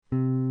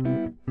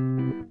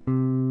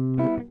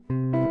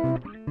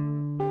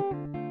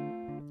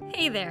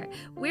there,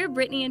 we're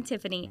Brittany and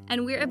Tiffany,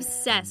 and we're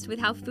obsessed with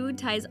how food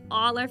ties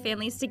all our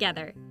families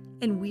together.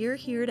 And we're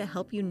here to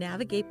help you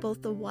navigate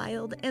both the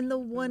wild and the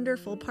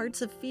wonderful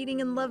parts of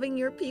feeding and loving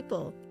your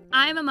people.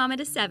 I'm a mama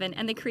to 7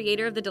 and the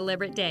creator of The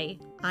Deliberate Day.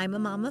 I'm a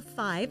mom of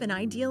 5, an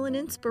ideal and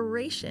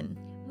inspiration.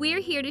 We're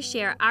here to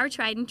share our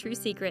tried and true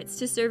secrets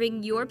to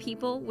serving your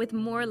people with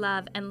more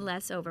love and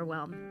less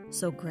overwhelm.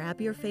 So grab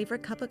your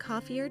favorite cup of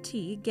coffee or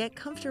tea, get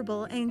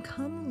comfortable, and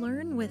come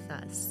learn with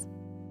us.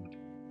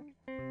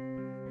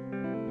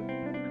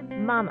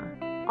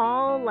 Mama,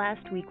 all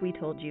last week we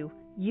told you,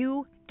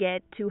 you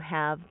get to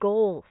have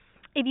goals.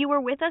 If you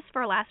were with us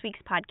for last week's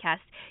podcast,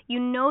 you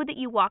know that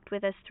you walked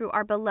with us through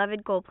our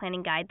beloved goal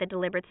planning guide, The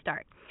Deliberate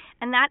Start.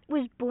 And that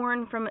was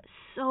born from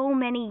so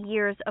many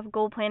years of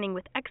goal planning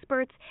with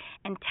experts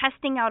and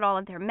testing out all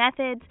of their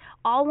methods,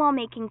 all while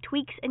making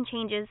tweaks and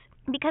changes,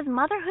 because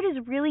motherhood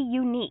is really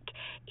unique.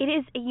 It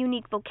is a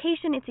unique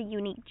vocation, it's a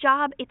unique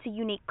job, it's a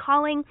unique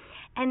calling,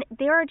 and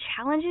there are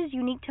challenges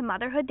unique to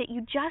motherhood that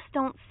you just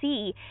don't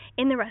see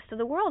in the rest of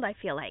the world, I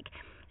feel like.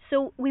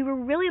 So we were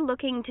really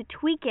looking to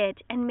tweak it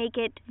and make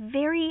it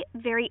very,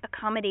 very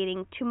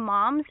accommodating to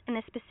moms and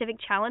the specific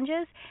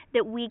challenges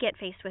that we get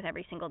faced with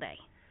every single day.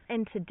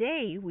 And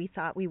today we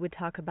thought we would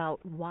talk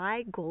about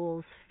why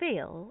goals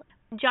fail.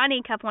 John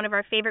Acuff, one of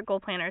our favorite goal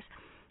planners,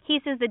 he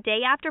says the day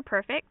after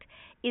perfect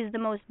is the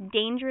most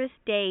dangerous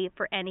day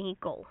for any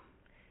goal.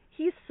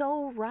 He's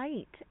so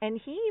right.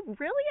 And he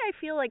really, I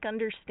feel like,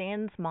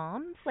 understands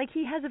moms. Like,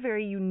 he has a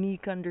very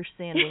unique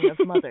understanding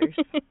of mothers.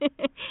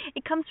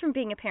 It comes from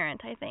being a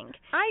parent, I think.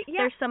 Yeah.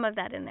 There's some of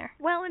that in there.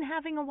 Well, and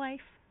having a wife.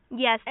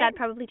 Yes, that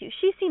probably too.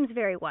 She seems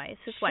very wise,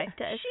 his wife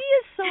does. She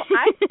is so...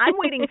 I'm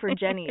waiting for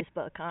Jenny's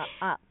book.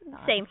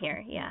 Same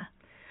here, yeah.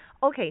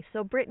 Okay,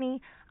 so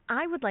Brittany,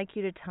 I would like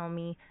you to tell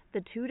me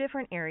the 2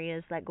 different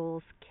areas that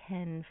goals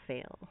can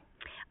fail.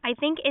 I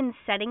think in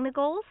setting the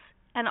goals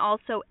and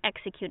also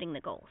executing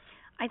the goals.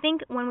 I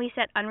think when we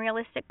set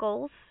unrealistic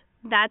goals,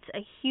 that's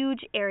a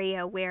huge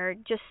area where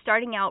just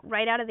starting out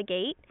right out of the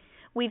gate,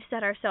 we've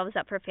set ourselves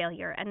up for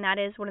failure. And that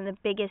is one of the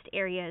biggest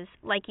areas,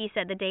 like you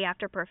said, the day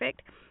after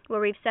perfect,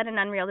 where we've set an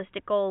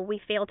unrealistic goal, we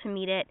fail to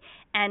meet it,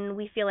 and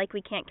we feel like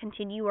we can't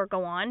continue or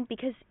go on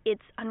because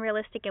it's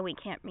unrealistic and we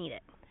can't meet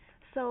it.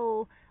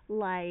 So,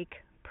 like,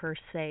 per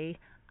se,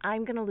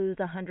 I'm going to lose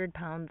 100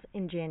 pounds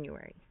in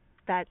January.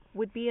 That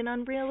would be an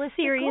unrealistic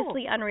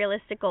Seriously goal.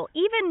 Unrealistic goal.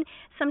 Even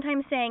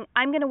sometimes saying,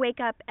 I'm going to wake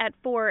up at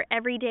 4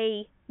 every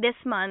day this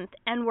month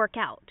and work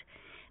out.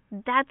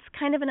 That's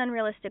kind of an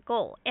unrealistic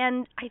goal.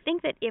 And I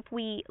think that if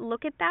we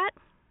look at that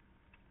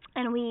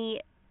and we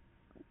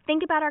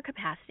think about our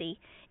capacity,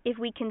 if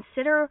we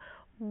consider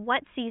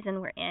what season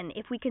we're in,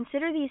 if we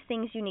consider these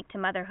things unique to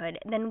motherhood,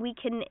 then we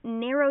can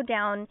narrow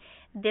down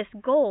this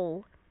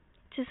goal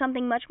to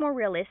something much more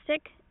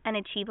realistic and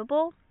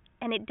achievable,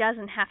 and it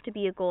doesn't have to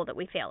be a goal that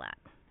we fail at.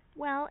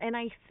 Well, and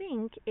I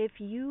think if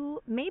you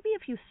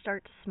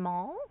start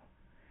small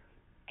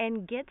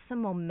and get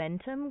some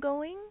momentum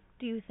going,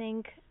 do you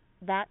think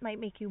that might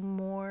make you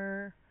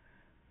more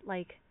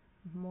likely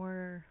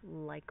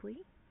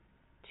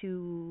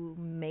to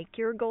make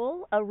your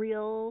goal a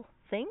real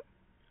thing?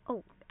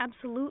 Oh,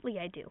 absolutely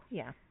I do.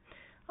 Yeah.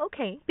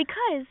 Okay.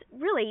 Because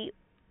really,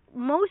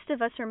 most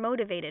of us are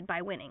motivated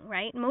by winning,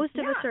 right? Most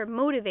of us are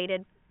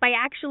motivated by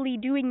actually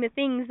doing the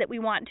things that we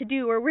want to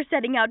do or we're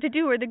setting out to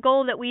do or the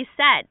goal that we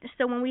set.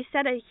 So when we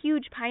set a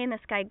huge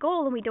pie-in-the-sky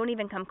goal and we don't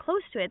even come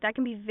close to it, that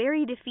can be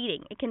very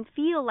defeating. It can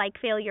feel like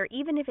failure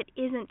even if it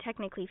isn't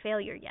technically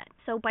failure yet.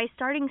 So by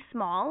starting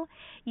small,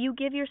 you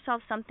give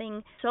yourself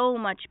something so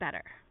much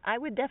better. I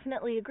would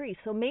definitely agree.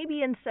 So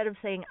maybe instead of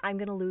saying I'm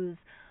going to lose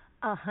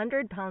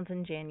 100 pounds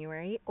in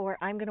January or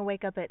I'm going to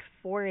wake up at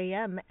 4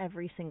 a.m.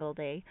 every single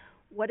day,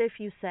 what if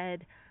you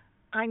said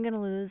I'm going to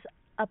lose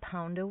a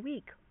pound a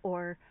week,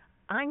 or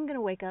I'm going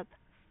to wake up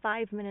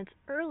 5 minutes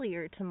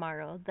earlier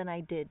tomorrow than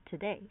I did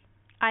today?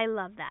 I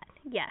love that.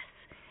 Yes.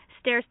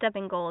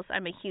 Stair-stepping goals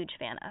I'm a huge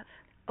fan of.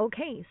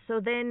 Okay, so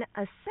then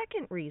a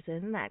second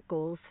reason that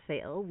goals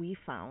fail, we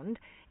found,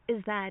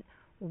 is that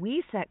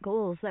we set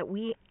goals that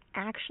we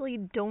actually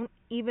don't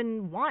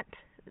even want.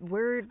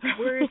 We're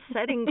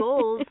setting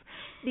goals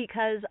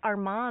because our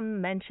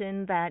mom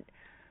mentioned that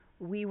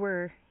we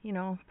were,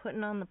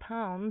 putting on the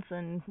pounds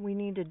and we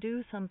need to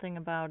do something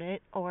about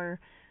it. Or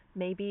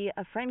maybe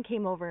a friend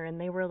came over and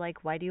they were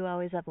like, why do you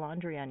always have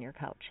laundry on your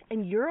couch?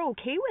 And you're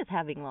okay with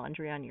having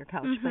laundry on your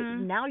couch, but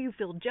now you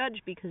feel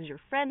judged because your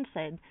friend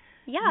said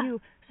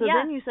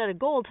then you set a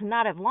goal to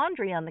not have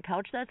laundry on the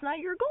couch. That's not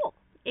your goal.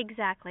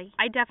 Exactly.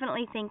 I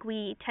definitely think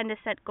we tend to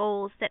set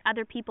goals that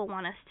other people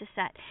want us to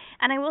set.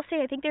 And I will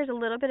say, I think there's a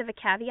little bit of a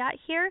caveat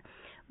here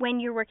when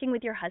you're working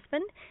with your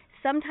husband.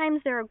 Sometimes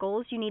there are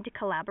goals you need to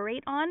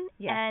collaborate on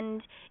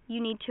and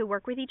you need to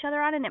work with each other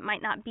on, and it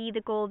might not be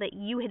the goal that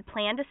you had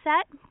planned to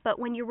set, but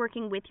when you're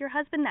working with your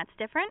husband, that's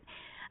different.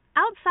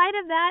 Outside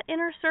of that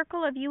inner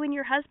circle of you and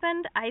your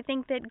husband, I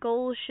think that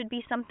goals should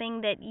be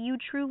something that you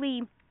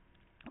truly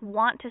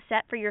want to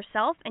set for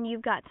yourself, and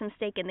you've got some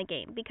stake in the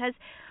game. Because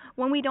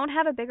when we don't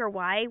have a bigger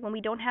why, when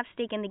we don't have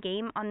stake in the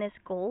game on this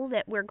goal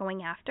that we're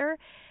going after,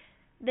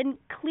 then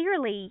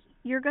clearly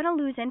you're going to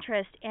lose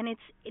interest, and it's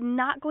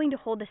not going to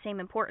hold the same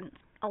importance.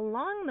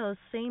 Along those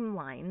same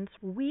lines,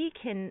 we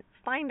can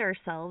find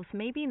ourselves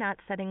maybe not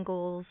setting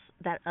goals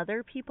that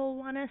other people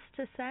want us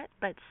to set,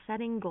 but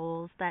setting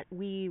goals that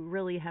we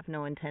really have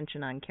no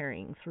intention on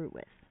carrying through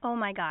with. Oh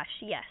my gosh,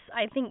 yes.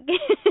 I think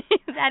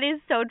that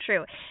is so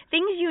true.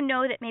 Things you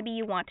know that maybe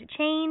you want to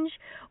change,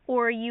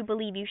 or you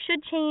believe you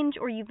should change,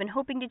 or you've been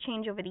hoping to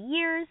change over the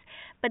years,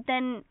 but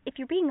then if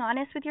you're being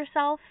honest with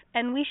yourself,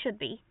 and we should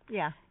be,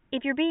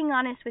 if you're being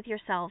honest with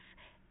yourself,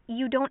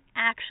 you don't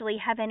actually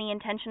have any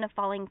intention of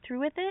following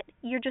through with it.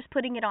 You're just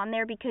putting it on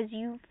there because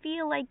you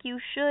feel like you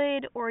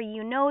should, or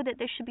you know that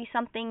this should be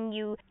something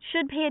you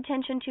should pay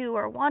attention to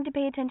or want to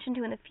pay attention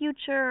to in the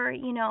future.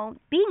 You know,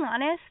 being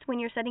honest when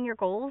you're setting your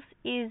goals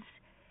is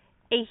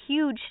a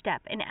huge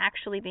step in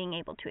actually being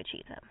able to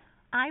achieve them.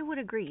 I would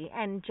agree.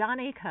 And Jon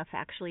Acuff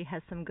actually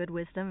has some good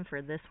wisdom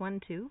for this one,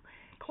 too.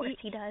 Of course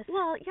he does.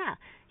 Well, yeah.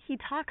 He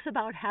talks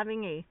about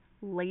having a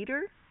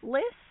later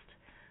list.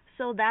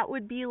 So that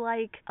would be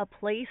like a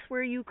place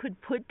where you could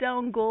put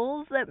down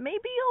goals that maybe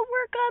you'll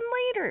work on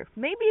later.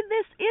 Maybe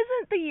this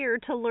isn't the year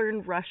to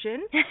learn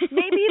Russian.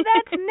 Maybe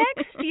that's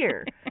next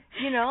year,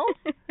 you know?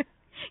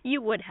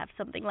 You would have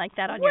something like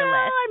that on your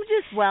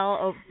list.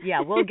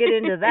 We'll get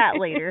into that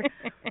later.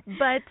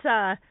 But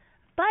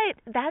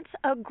that's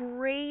a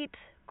great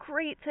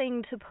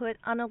thing to put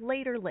on a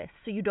later list.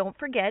 So you don't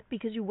forget,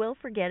 because you will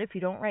forget if you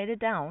don't write it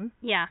down.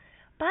 Yeah.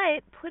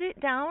 But put it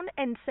down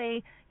and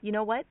say, you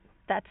know what?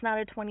 That's not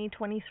a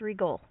 2023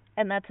 goal,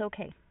 and that's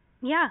okay.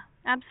 Yeah,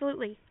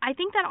 absolutely. I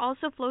think that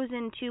also flows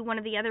into one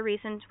of the other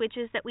reasons, which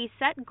is that we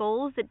set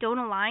goals that don't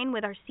align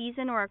with our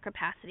season or our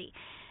capacity.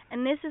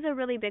 And this is a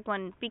really big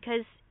one,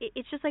 because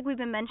it's just like we've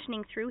been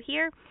mentioning through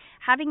here,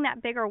 having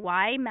that bigger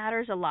why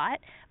matters a lot,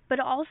 but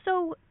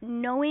also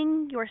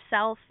knowing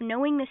yourself,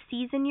 knowing the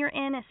season you're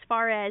in, as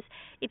far as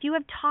if you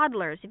have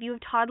toddlers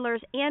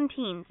and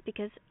teens,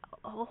 because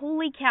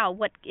holy cow,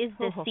 what is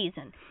this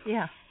season?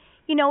 Yeah.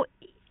 You know,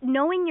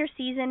 knowing your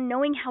season,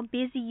 knowing how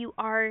busy you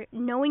are,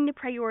 knowing the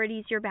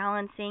priorities you're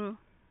balancing,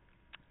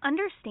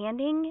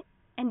 understanding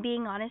and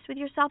being honest with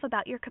yourself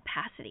about your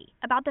capacity,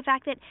 about the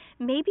fact that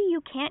maybe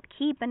you can't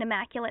keep an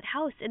immaculate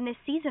house in this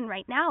season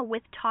right now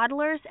with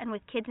toddlers and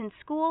with kids in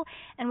school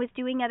and with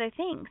doing other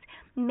things.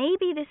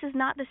 Maybe this is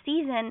not the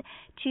season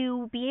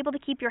to be able to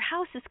keep your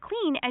house as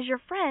clean as your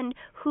friend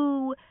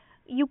who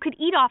you could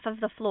eat off of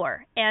the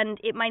floor, and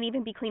it might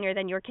even be cleaner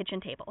than your kitchen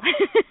table.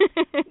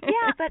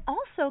 Yeah, but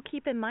also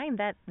keep in mind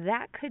that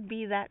could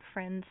be that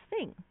friend's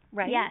thing,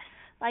 right? Yes.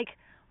 Like,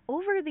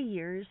 over the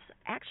years,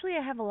 actually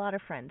I have a lot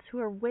of friends who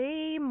are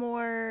way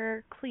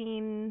more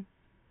clean,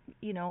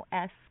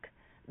 esque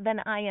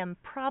than I am,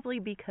 probably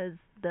because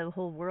the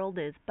whole world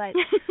is, but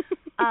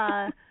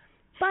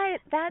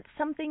that's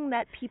something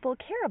that people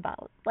care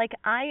about. Like,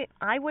 I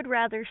would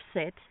rather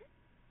sit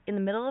in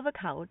the middle of a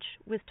couch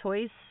with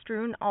toys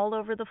strewn all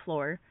over the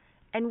floor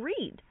and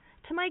read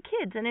to my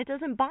kids, and it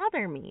doesn't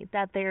bother me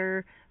that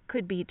there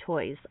could be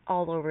toys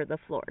all over the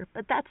floor.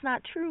 But that's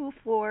not true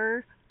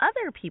for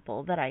other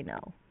people that I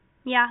know.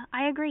 Yeah,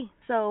 I agree.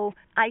 So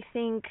I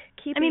think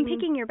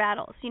picking your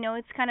battles,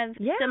 it's kind of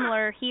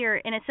similar here,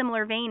 in a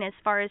similar vein as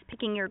far as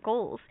picking your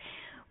goals.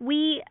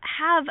 We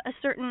have a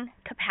certain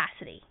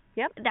capacity.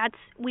 Yep.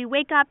 We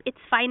wake up, it's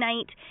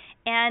finite,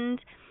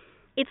 and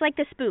it's like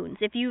the spoons.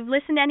 If you've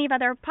listened to any of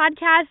other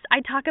podcasts, I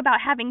talk about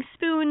having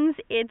spoons.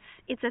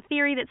 It's a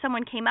theory that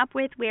someone came up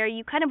with where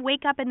you kind of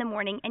wake up in the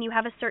morning and you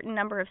have a certain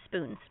number of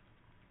spoons.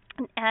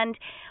 And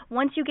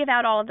once you give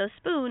out all of those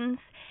spoons,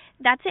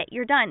 that's it.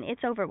 You're done.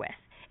 It's over with.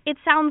 It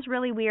sounds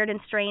really weird and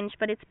strange,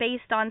 but it's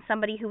based on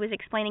somebody who was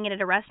explaining it at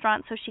a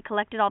restaurant, so she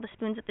collected all the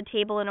spoons at the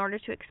table in order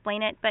to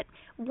explain it. But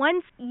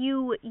once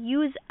you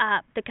use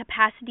up the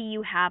capacity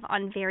you have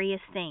on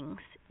various things,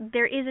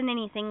 there isn't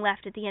anything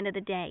left at the end of the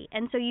day.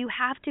 And so you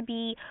have to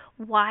be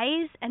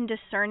wise and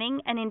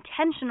discerning and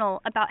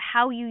intentional about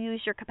how you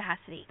use your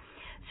capacity.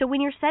 So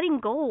when you're setting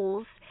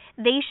goals,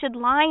 they should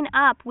line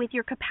up with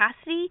your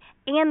capacity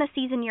and the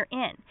season you're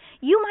in.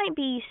 You might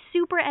be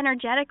super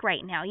energetic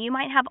right now. You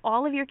might have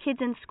all of your kids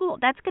in school.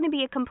 That's going to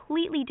be a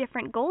completely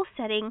different goal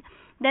setting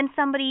than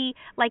somebody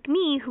like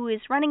me who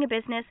is running a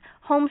business,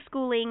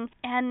 homeschooling,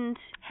 and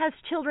has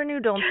children who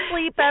don't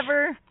sleep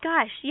ever.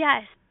 Gosh,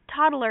 yes,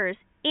 toddlers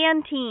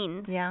and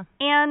teens. Yeah.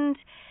 And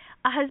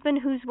a husband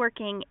who's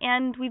working,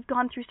 and we've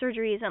gone through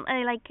surgeries,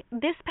 and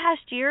this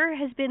past year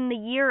has been the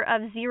year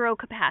of zero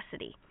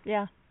capacity.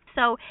 Yeah.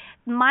 So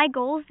my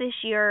goals this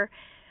year,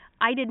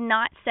 I did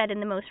not set in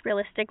the most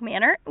realistic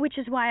manner, which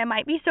is why I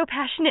might be so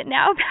passionate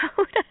now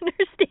about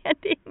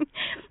understanding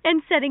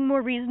and setting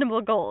more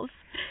reasonable goals.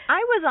 I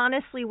was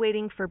honestly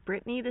waiting for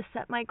Brittany to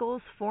set my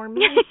goals for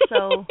me,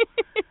 so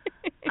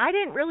I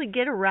didn't really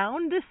get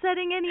around to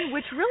setting any,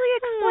 which really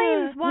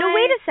explains why. No,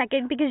 wait a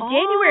second, because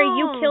January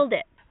you killed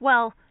it.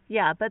 Well,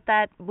 Yeah, but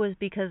that was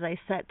because I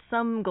set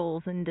some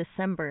goals in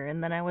December,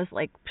 and then I was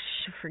like,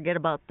 forget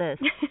about this.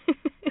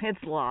 It's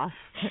lost.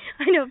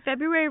 I know.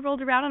 February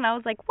rolled around, and I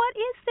was like, what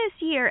is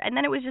this year? And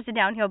then it was just a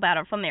downhill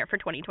battle from there for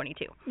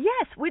 2022.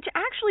 Yes, which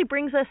actually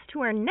brings us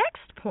to our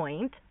next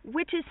point,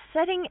 which is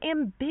setting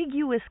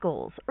ambiguous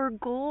goals, or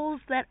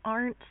goals that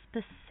aren't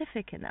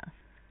specific enough.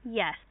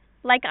 Yes.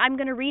 Like, I'm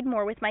going to read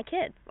more with my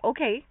kids.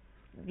 Okay.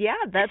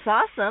 Yeah, that's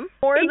awesome.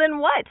 More than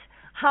what?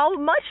 How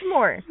much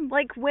more?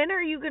 Like, when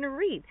are you going to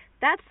read?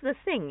 That's the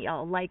thing,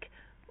 y'all. Like,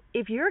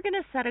 if you're going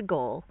to set a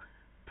goal,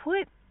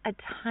 put a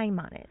time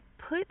on it.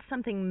 Put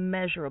something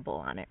measurable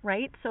on it,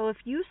 right? So if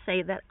you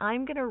say that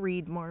I'm going to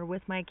read more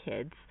with my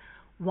kids,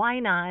 why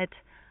not?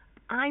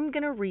 I'm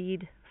going to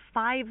read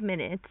 5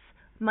 minutes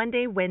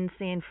Monday,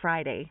 Wednesday, and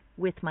Friday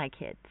with my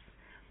kids.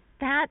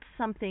 That's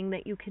something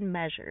that you can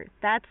measure.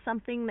 That's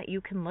something that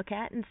you can look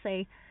at and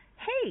say,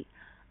 hey,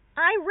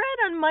 I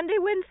read on Monday,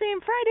 Wednesday,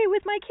 and Friday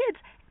with my kids,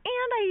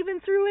 and I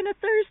even threw in a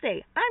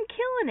Thursday. I'm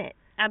killing it.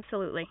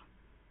 Absolutely.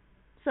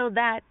 So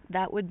that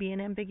would be an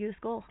ambiguous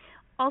goal.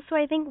 Also,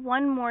 I think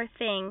one more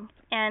thing,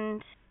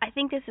 and I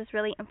think this is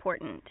really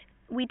important.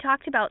 We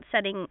talked about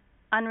setting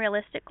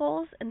unrealistic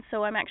goals, and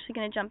so I'm actually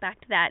going to jump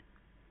back to that.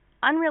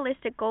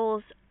 Unrealistic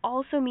goals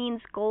also means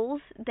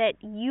goals that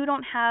you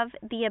don't have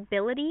the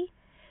ability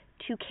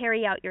to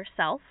carry out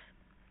yourself.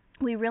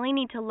 We really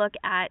need to look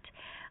at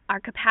our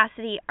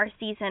capacity, our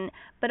season,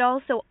 but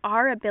also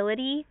our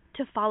ability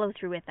to follow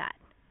through with that.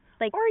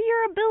 Like, or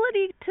your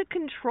ability to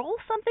control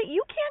something.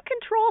 You can't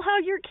control how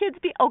your kids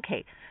be.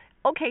 Okay,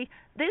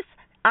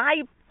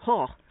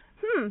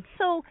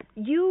 so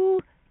you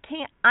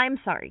can't. I'm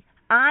sorry.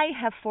 I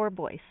have 4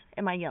 boys.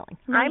 Am I yelling?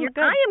 No, you're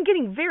good. I am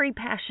getting very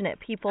passionate,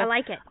 people. I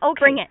like it. Okay.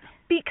 Bring it.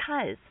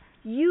 Because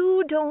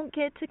you don't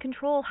get to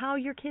control how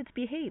your kids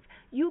behave.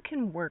 You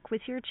can work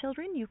with your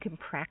children. You can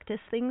practice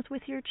things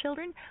with your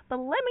children. But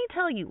let me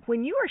tell you,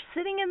 when you are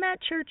sitting in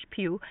that church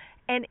pew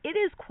and it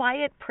is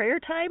quiet prayer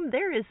time,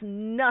 there is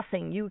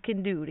nothing you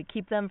can do to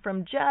keep them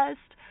from just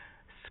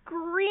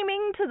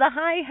screaming to the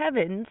high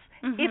heavens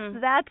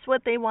if that's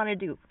what they want to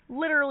do.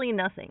 Literally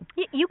nothing.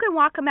 You can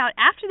walk them out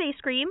after they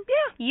scream.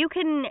 Yeah. You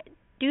can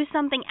do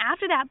something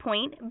after that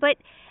point, but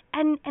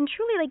and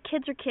truly, like,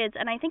 kids are kids,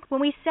 and I think when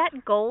we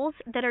set goals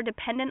that are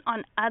dependent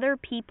on other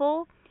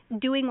people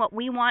doing what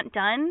we want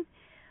done,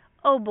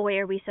 oh boy,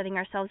 are we setting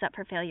ourselves up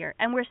for failure.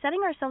 And we're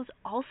setting ourselves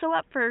also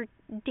up for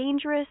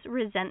dangerous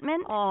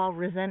resentment. Oh,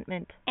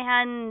 resentment.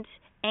 And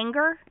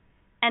anger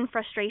and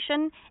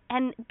frustration,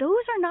 and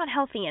those are not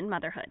healthy in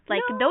motherhood.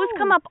 Like, No. Those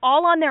come up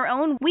all on their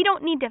own. We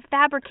don't need to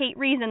fabricate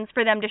reasons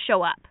for them to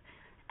show up.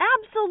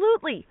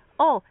 Absolutely.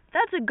 Oh,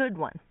 that's a good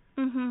one.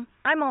 Mm-hmm.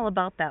 I'm all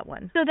about that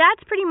one. So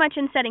that's pretty much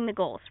in setting the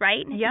goals,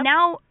 right? Yep.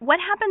 Now, what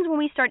happens when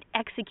we start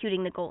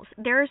executing the goals?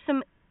 There are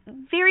some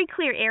very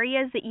clear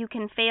areas that you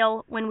can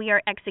fail when we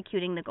are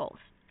executing the goals.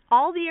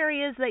 All the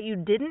areas that you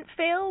didn't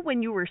fail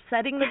when you were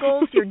setting the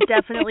goals, you're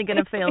definitely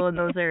going to fail in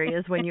those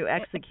areas when you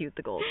execute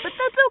the goals. But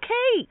that's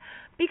okay,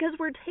 because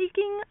we're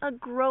taking a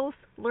growth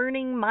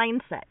learning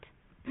mindset.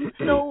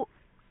 So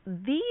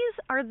these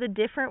are the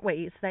different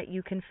ways that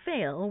you can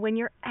fail when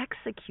you're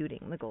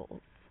executing the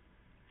goals.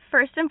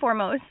 First and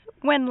foremost,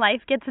 when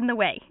life gets in the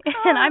way.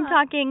 And I'm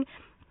talking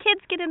kids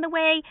get in the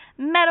way,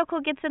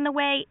 medical gets in the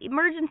way,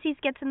 emergencies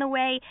gets in the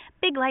way,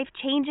 big life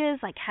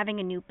changes like having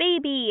a new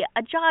baby,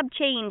 a job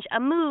change, a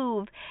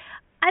move,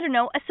 I don't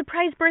know, a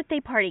surprise birthday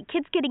party,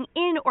 kids getting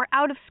in or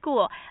out of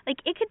school. Like,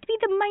 it could be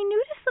the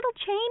minutest little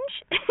change.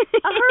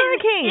 A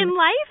hurricane. in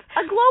life.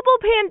 A global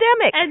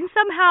pandemic. And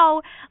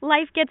somehow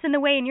life gets in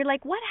the way and you're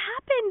like, what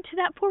happened to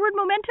that forward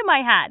momentum I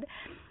had?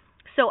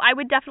 So I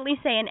would definitely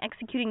say in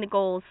executing the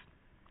goals,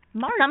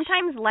 March.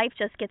 sometimes life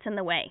just gets in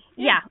the way.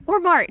 Yeah, or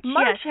March.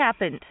 March yes.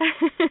 happened.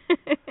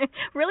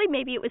 Really,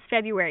 maybe it was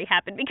February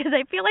happened, because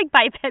I feel like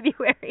by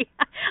February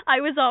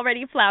I was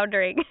already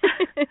floundering.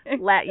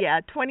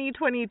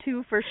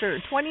 2022 for sure.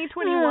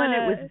 2021,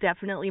 it was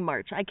definitely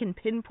March. I can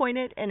pinpoint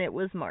it, and it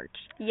was March.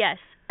 Yes.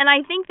 And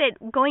I think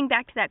that going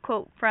back to that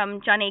quote from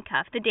Jon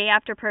Acuff, the day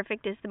after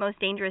perfect is the most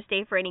dangerous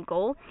day for any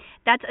goal,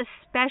 that's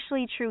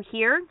especially true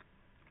here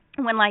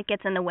when life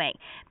gets in the way,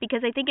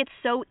 because I think it's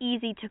so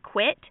easy to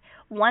quit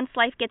once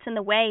life gets in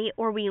the way,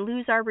 or we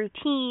lose our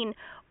routine,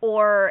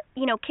 or,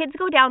 you know, kids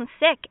go down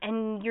sick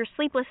and your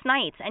sleepless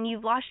nights and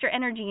you've lost your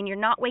energy and you're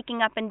not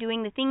waking up and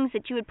doing the things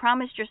that you had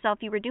promised yourself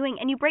you were doing,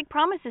 and you break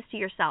promises to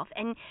yourself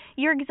and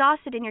you're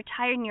exhausted and you're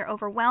tired and you're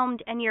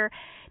overwhelmed and you're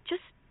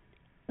just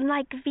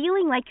like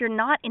feeling like you're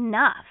not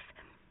enough.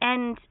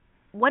 And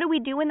what do we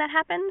do when that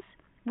happens?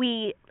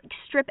 We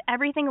strip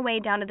everything away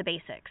down to the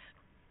basics.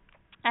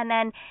 And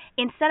then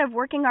instead of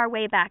working our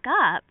way back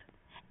up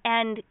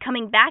and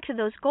coming back to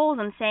those goals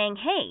and saying,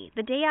 hey,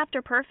 the day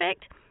after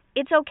perfect,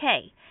 it's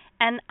okay.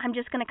 And I'm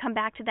just going to come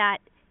back to that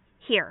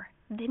here,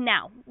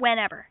 now,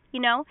 whenever,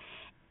 you know.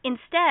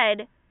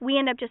 Instead, we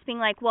end up just being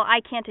like, well, I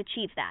can't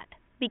achieve that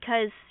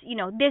because, you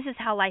know, this is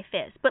how life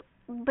is. But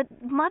but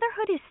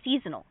motherhood is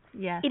seasonal.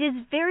 Yes. It is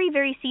very,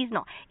 very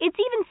seasonal. It's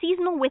even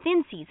seasonal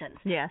within seasons,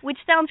 Yes. which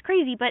sounds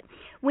crazy, but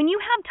when you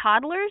have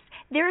toddlers,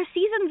 there are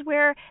seasons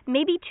where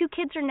maybe two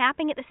kids are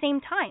napping at the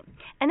same time.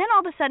 And then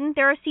all of a sudden,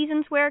 there are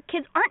seasons where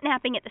kids aren't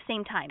napping at the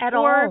same time. At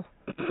or all.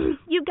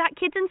 you've got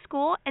kids in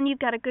school and you've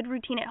got a good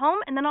routine at home,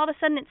 and then all of a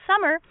sudden it's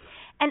summer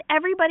and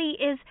everybody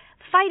is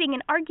fighting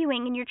and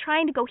arguing, and you're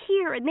trying to go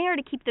here and there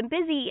to keep them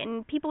busy,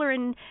 and people are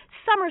in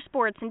summer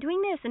sports and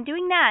doing this and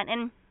doing that,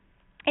 and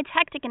it's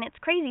hectic and it's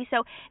crazy.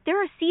 So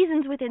there are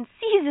seasons within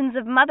seasons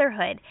of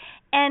motherhood,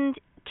 and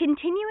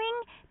continuing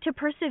to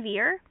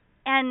persevere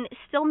and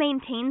still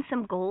maintain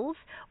some goals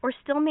or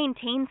still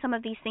maintain some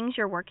of these things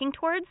you're working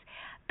towards,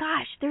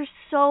 gosh, there's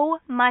so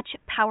much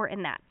power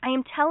in that. I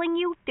am telling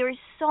you, there's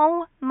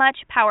so much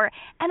power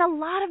and a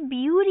lot of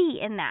beauty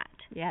in that.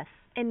 Yes.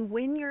 And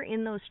when you're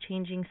in those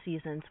changing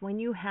seasons, when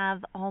you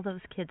have all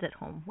those kids at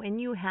home, when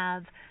you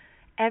have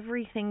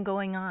everything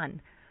going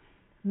on,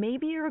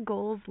 maybe your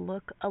goals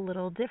look a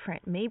little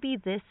different. Maybe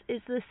this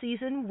is the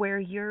season where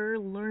you're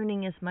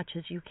learning as much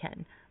as you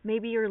can.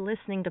 Maybe you're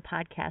listening to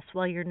podcasts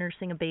while you're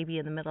nursing a baby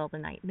in the middle of the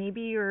night.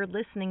 Maybe you're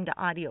listening to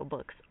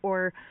audiobooks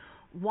or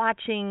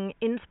watching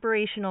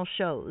inspirational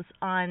shows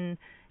on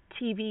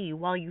TV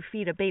while you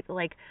feed a baby.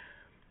 Like,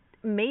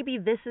 maybe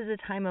this is a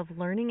time of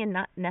learning and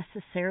not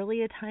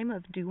necessarily a time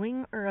of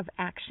doing or of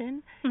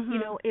action. Mm-hmm. You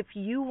know, if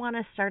you want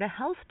to start a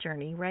health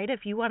journey, right?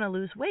 If you want to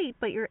lose weight,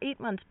 but you're 8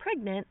 months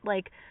pregnant,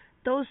 like,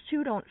 those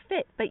two don't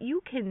fit. But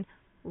you can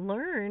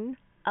learn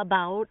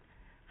about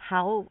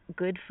how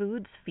good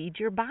foods feed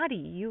your body.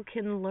 You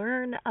can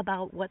learn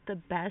about what the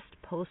best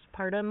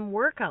postpartum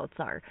workouts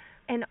are.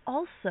 And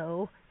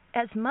also,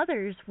 as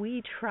mothers,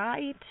 we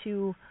try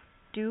to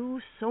do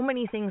so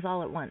many things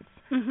all at once.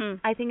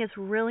 Mm-hmm. I think it's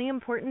really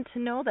important to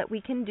know that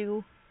we can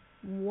do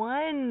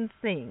one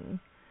thing,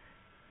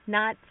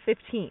 not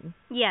 15.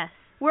 Yes.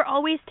 We're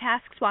always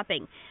task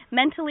swapping,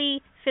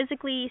 mentally,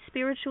 physically,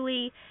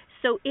 spiritually.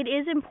 So it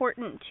is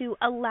important to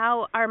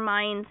allow our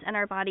minds and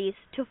our bodies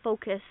to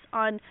focus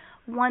on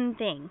one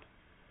thing.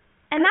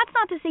 And that's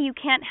not to say you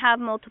can't have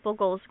multiple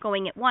goals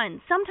going at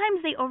once.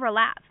 Sometimes they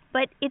overlap,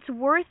 but it's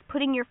worth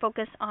putting your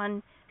focus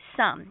on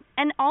some.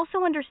 And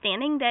also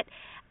understanding that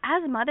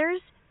as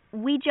mothers,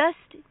 we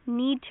just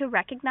need to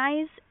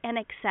recognize and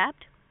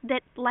accept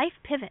that life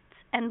pivots,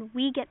 and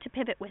we get to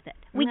pivot with it.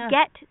 We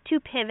get to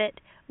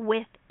pivot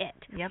with it.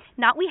 Yep.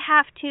 Not we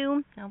have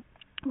to. Nope.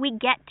 We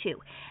get to.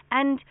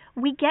 And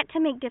we get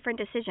to make different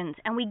decisions,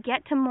 and we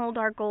get to mold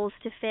our goals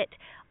to fit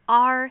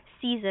our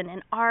season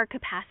and our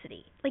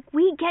capacity. Like,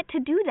 we get to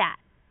do that.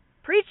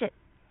 Preach it.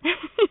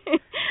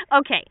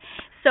 Okay,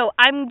 so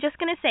I'm just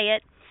going to say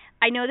it.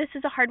 I know this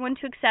is a hard one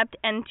to accept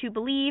and to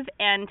believe,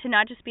 and to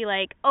not just be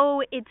like,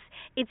 oh,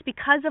 it's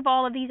because of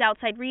all of these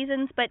outside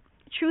reasons, but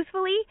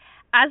truthfully,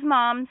 as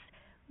moms,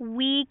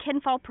 we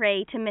can fall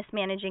prey to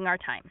mismanaging our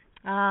time.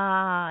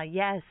 Ah,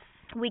 yes.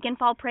 We can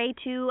fall prey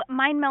to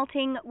mind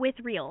melting with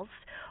reels,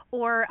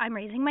 or I'm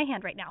raising my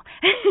hand right now,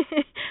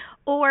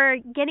 or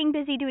getting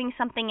busy doing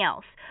something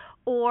else,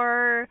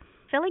 or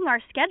filling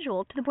our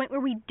schedule to the point where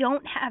we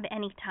don't have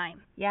any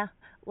time. Yeah,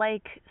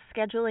 like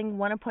scheduling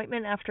one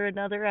appointment after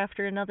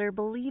another,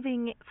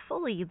 believing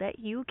fully that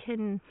you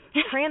can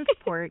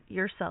transport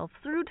yourself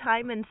through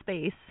time and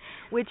space,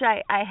 which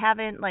I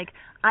haven't, like,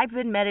 I've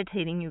been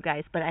meditating, you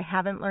guys, but I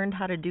haven't learned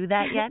how to do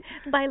that yet.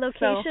 By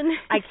location.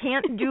 So I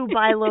can't do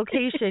by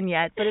location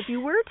yet, but if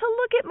you were to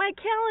look at my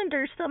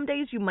calendar, some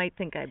days you might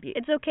think I'd be.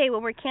 It's okay.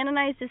 When we're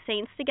canonized as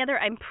saints together,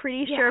 I'm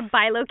pretty sure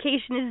by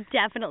location is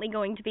definitely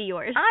going to be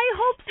yours. I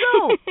hope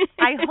so.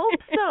 I hope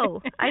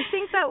so. I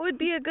think that would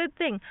be a good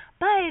thing.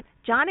 But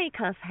Jon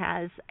Acuff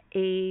has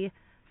a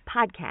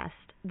podcast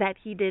that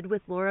he did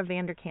with Laura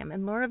Vanderkam,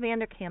 and Laura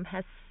Vanderkam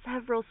has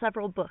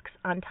several books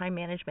on time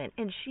management,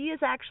 and she is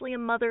actually a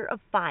mother of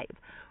 5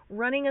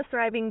 running a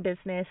thriving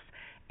business.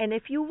 And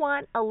if you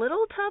want a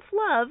little tough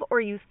love, or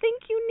you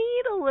think you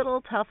need a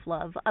little tough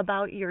love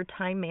about your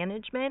time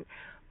management,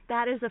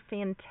 that is a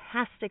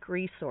fantastic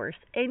resource.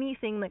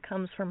 Anything that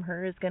comes from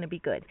her is going to be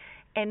good.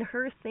 And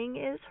her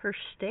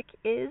shtick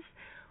is,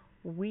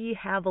 we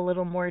have a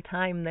little more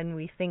time than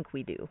we think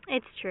we do.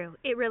 It's true.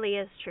 It really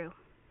is true.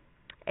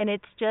 And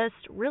it's just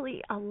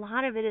really, a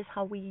lot of it is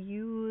how we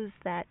use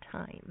that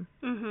time.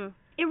 Mhm.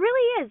 It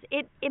really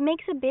is. It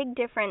makes a big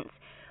difference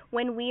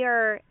when we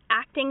are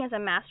acting as a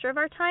master of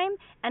our time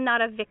and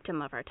not a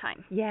victim of our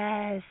time.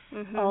 Yes.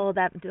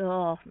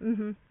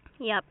 Mm-hmm.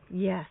 Yep.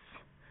 Yes.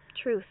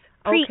 Truth.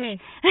 Okay.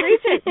 Preach.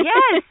 Preach it.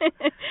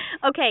 Yes.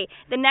 Okay.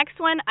 The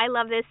next one, I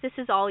love this. This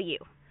is all you.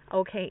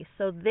 Okay,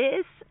 so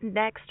this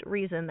next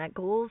reason that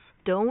goals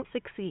don't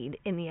succeed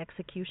in the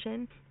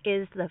execution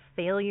is the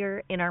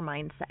failure in our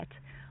mindset.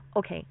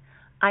 Okay,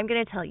 I'm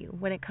going to tell you,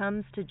 when it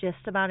comes to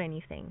just about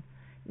anything,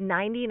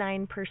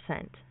 99%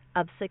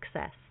 of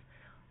success,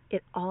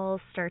 it all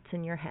starts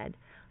in your head.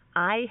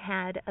 I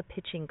had a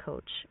pitching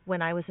coach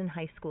when I was in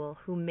high school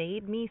who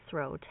made me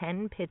throw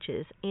 10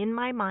 pitches in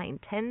my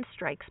mind, 10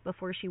 strikes,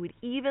 before she would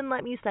even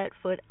let me set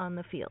foot on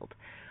the field.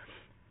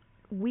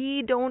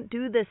 We don't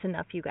do this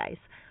enough, you guys.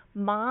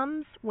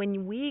 Moms,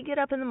 when we get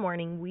up in the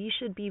morning, we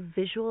should be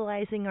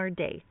visualizing our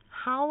day.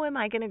 How am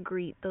I going to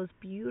greet those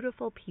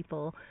beautiful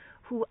people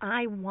who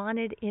I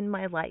wanted in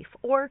my life?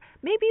 Or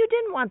maybe you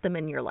didn't want them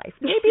in your life.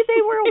 Maybe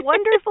they were a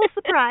wonderful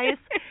surprise,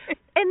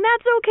 and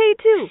that's okay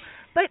too.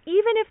 But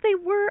even if they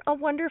were a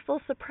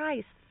wonderful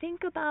surprise,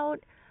 think about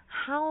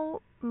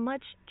how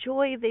much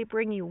joy they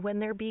bring you when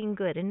they're being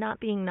good and not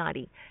being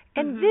naughty.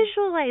 And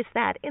visualize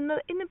that in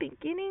the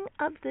beginning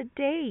of the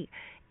day.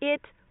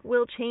 It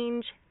will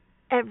change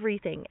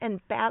everything.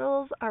 And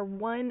battles are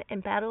won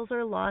and battles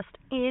are lost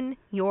in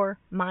your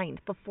mind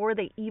before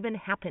they even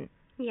happen.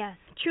 Yes,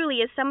 truly,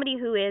 as somebody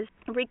who is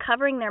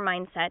recovering their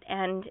mindset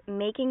and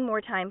making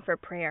more time for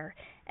prayer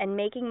and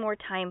making more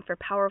time for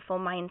powerful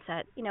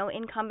mindset,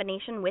 in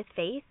combination with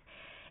faith,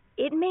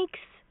 it makes,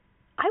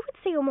 I would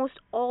say, almost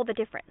all the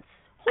difference.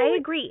 I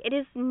agree. It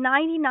is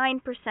 99%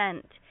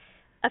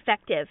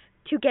 effective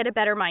to get a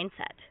better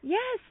mindset.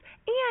 Yes.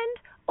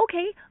 And,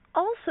 okay,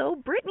 also,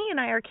 Brittany and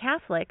I are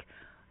Catholic.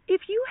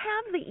 If you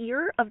have the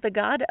ear of the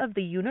God of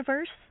the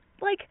universe,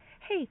 like,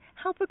 hey,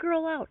 help a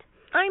girl out.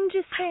 I'm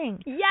just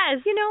saying.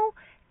 Yes.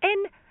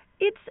 And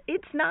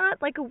it's not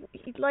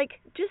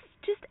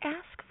just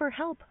ask for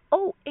help.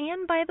 Oh,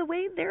 and by the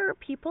way, there are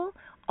people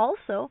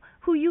also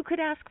who you could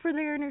ask for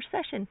their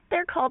intercession.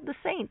 They're called the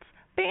saints.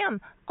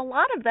 Bam. A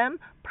lot of them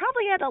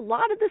probably had a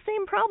lot of the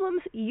same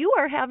problems you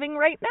are having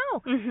right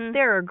now.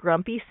 There are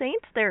grumpy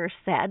saints. There are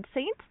sad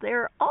saints.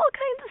 There are all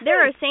kinds of saints.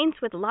 There are saints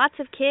with lots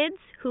of kids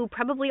who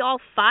probably all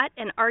fought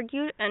and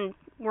argued and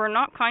were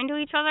not kind to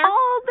each other.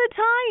 All the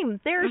time.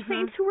 There are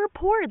saints who were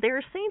poor. There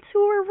are saints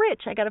who were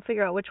rich. I got to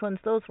figure out which ones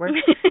those were.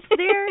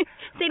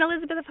 St.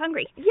 Elizabeth of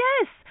Hungary.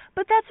 Yes,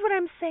 but that's what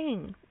I'm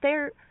saying.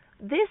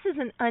 This is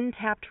an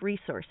untapped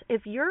resource.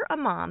 If you're a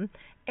mom,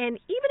 and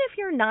even if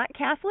you're not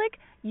Catholic,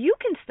 you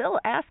can still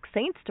ask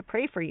saints to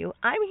pray for you.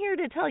 I'm here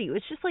to tell you,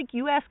 it's just like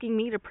you asking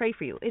me to pray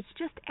for you. It's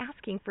just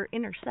asking for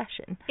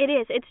intercession. It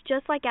is. It's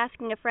just like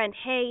asking a friend,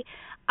 hey,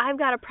 I've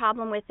got a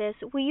problem with this.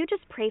 Will you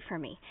just pray for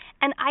me?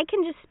 And I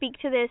can just speak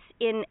to this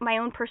in my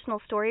own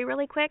personal story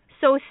really quick.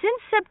 So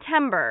since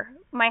September,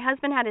 my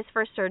husband had his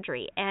first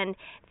surgery, and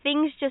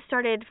things just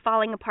started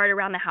falling apart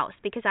around the house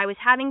because I was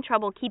having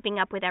trouble keeping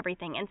up with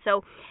everything. And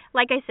so,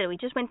 like I said, we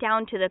just went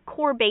down to the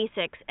core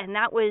basics, and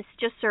that was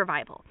just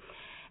survival.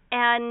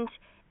 And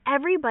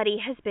everybody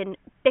has been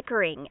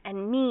bickering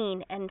and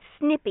mean and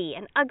snippy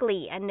and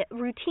ugly, and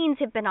routines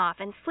have been off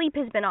and sleep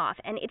has been off,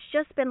 and it's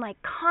just been like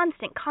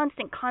constant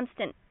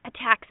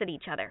attacks at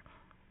each other.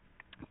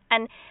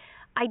 And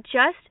I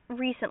just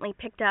recently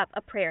picked up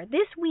a prayer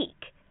this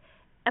week,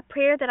 a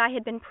prayer that I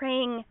had been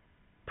praying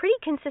pretty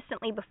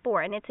consistently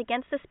before, and it's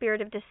against the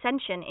spirit of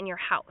dissension in your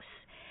house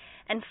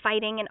and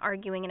fighting and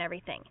arguing and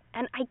everything.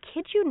 And I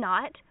kid you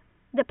not,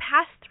 the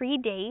past 3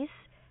 days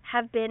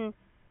have been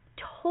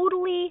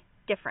totally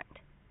different.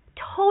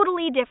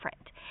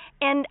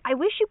 And I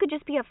wish you could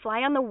just be a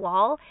fly on the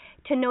wall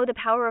to know the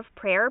power of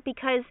prayer,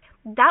 because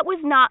that was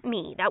not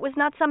me. That was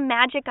not some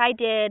magic I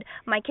did.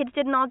 My kids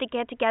didn't all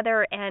get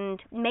together and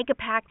make a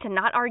pact to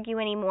not argue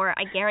anymore.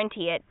 I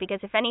guarantee it, because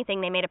if anything,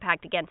 they made a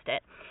pact against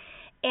it.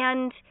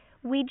 And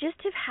we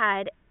just have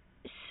had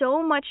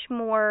so much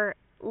more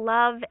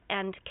love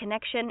and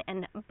connection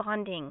and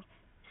bonding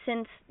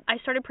since I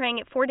started praying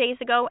it 4 days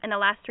ago, and the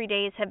last 3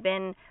 days have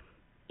been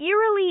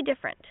eerily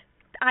different.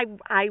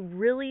 I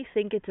really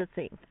think it's a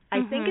thing.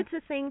 I think it's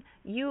a thing.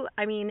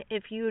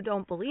 If you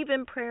don't believe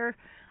in prayer,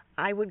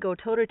 I would go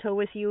toe-to-toe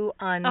with you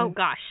on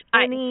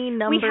any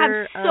number. We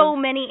have so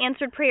many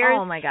answered prayers.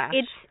 Oh, my gosh.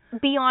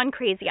 It's beyond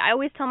crazy. I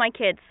always tell my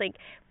kids,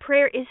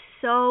 prayer is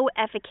so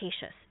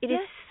efficacious. It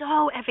is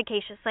so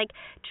efficacious.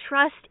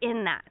 Trust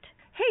in that.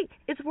 Hey,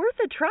 it's worth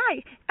a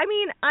try. I'm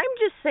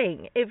just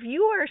saying, if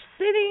you are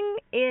sitting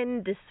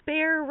in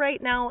despair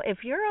right now, if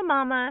you're a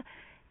mama,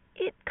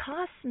 it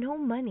costs no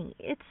money.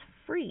 It's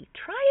free.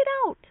 Try it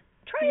out.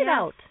 Try it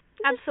out.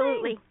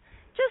 Absolutely.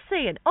 Just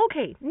saying.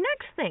 Okay,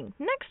 next thing.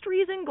 Next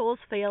reason goals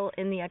fail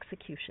in the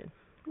execution.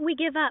 We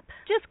give up.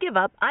 Just give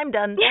up. I'm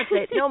done. That's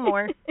it. No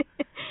more.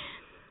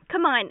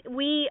 Come on.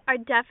 We are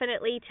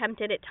definitely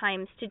tempted at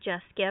times to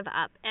just give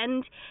up.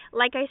 And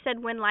like I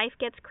said, when life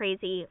gets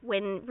crazy,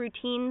 when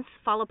routines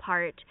fall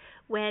apart,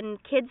 when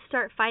kids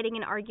start fighting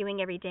and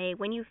arguing every day,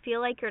 when you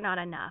feel like you're not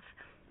enough,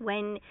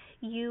 when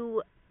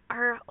you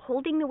are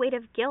holding the weight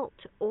of guilt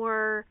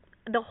or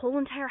the whole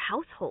entire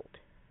household,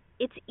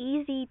 it's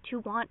easy to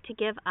want to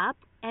give up.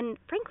 And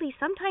frankly,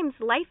 sometimes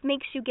life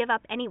makes you give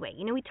up anyway.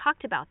 We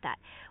talked about that.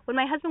 When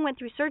my husband went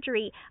through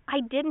surgery,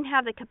 I didn't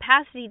have the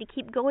capacity to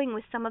keep going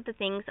with some of the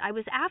things I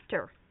was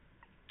after.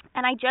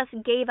 And I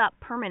just gave up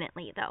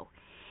permanently, though.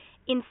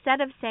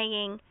 Instead of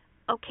saying,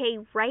 okay,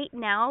 right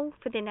now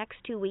for the next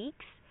 2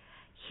 weeks,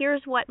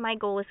 here's what my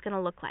goal is going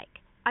to look like.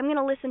 I'm going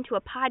to listen to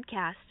a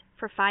podcast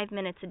for 5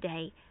 minutes a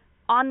day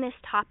on this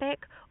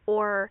topic,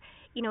 or,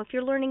 if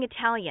you're learning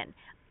Italian,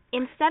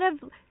 instead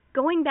of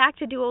going back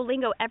to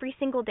Duolingo every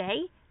single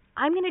day,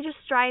 I'm going to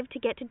just strive to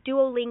get to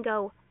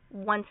Duolingo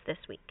once this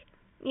week.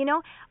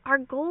 Our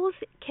goals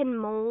can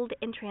mold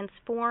and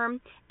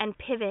transform and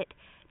pivot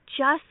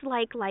just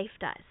like life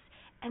does.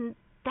 And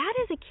that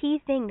is a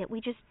key thing that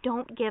we just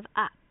don't give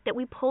up, that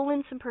we pull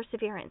in some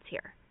perseverance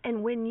here.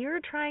 And when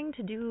you're trying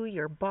to do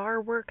your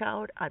bar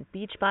workout on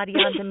Beachbody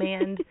On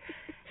Demand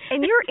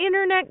and your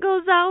internet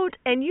goes out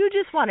and you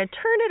just want to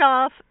turn it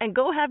off and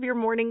go have your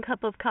morning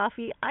cup of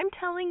coffee, I'm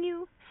telling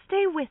you,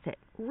 stay with it.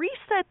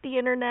 Reset the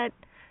internet,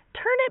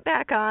 turn it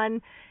back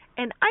on,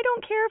 and I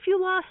don't care if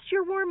you lost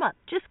your warm-up.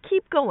 Just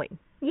keep going.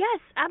 Yes,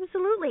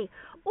 absolutely.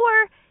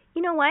 Or,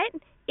 you know what?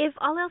 If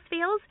all else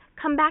fails,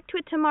 come back to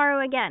it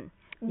tomorrow again.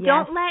 Yes.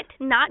 Don't let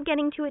not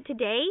getting to it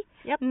today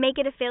Yep. make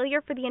it a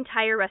failure for the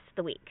entire rest of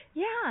the week.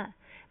 Yeah,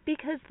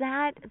 because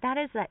that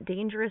is that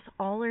dangerous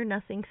all or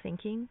nothing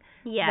thinking.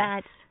 Yes.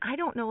 That I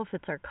don't know if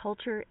it's our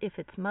culture, if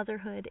it's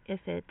motherhood, if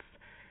it's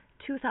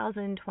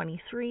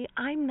 2023.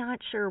 I'm not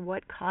sure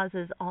what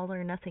causes all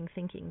or nothing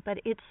thinking, but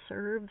it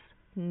serves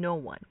no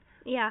one.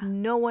 Yeah.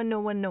 No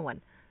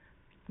one.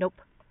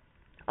 Nope.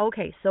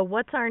 Okay, so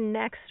what's our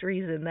next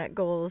reason that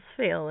goals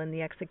fail in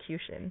the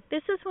execution?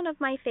 This is one of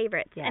my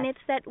favorites, Yes. and it's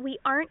that we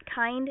aren't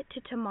kind to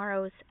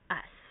tomorrow's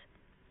us.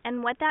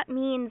 And what that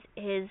means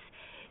is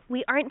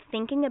we aren't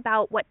thinking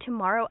about what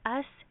tomorrow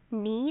us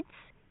needs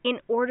in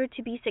order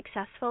to be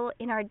successful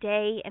in our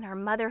day, in our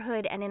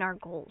motherhood, and in our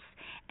goals.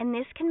 And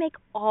this can make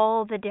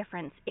all the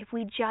difference if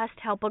we just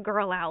help a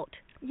girl out.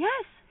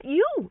 Yes,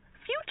 you,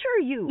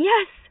 future you.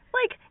 Yes.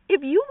 Like,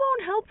 if you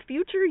won't help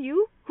future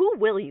you, who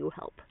will you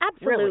help?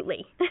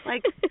 Absolutely. Really.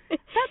 Like,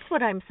 that's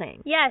what I'm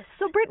saying. Yes.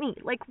 So, Brittany,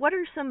 like, what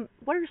are some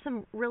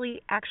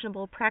really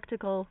actionable,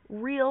 practical,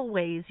 real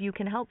ways you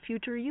can help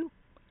future you?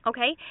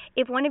 Okay,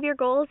 if one of your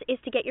goals is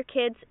to get your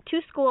kids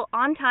to school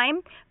on time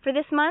for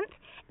this month,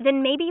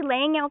 then maybe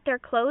laying out their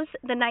clothes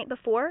the night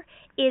before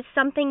is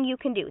something you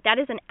can do. That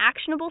is an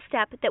actionable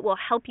step that will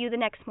help you the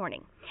next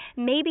morning.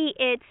 Maybe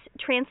it's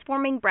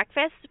transforming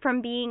breakfast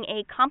from being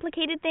a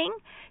complicated thing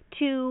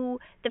to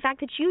the fact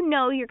that you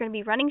know you're going to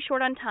be running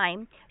short on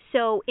time.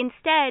 So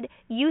instead,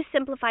 you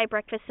simplify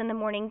breakfast in the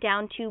morning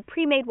down to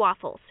pre-made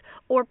waffles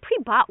or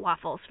pre-bought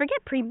waffles. Forget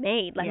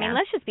pre-made. I mean,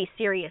 let's just be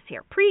serious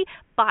here.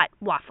 Pre-bought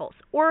waffles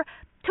or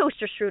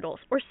toaster strudels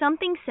or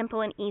something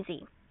simple and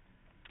easy.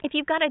 If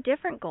you've got a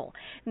different goal,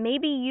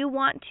 maybe you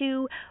want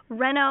to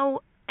reno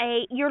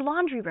your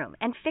laundry room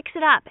and fix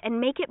it up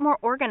and make it more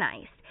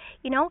organized.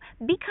 You know,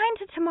 be kind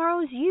to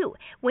tomorrow's you.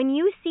 When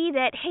you see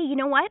that, hey, you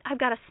know what? I've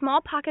got a small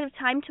pocket of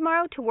time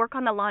tomorrow to work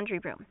on the laundry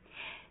room.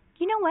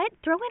 You know what?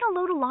 Throw in a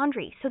load of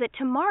laundry so that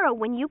tomorrow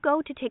when you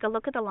go to take a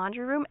look at the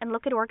laundry room and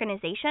look at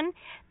organization,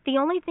 the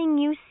only thing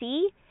you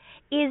see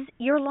is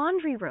your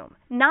laundry room,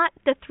 not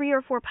the 3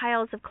 or 4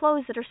 piles of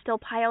clothes that are still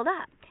piled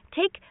up.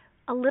 Take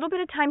a little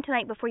bit of time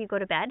tonight before you go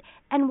to bed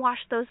and wash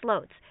those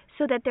loads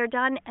so that they're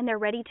done and they're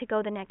ready to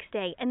go the next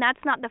day. And that's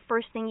not the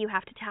first thing you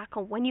have to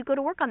tackle when you go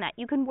to work on that.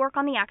 You can work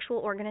on the actual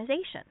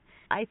organization.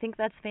 I think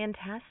that's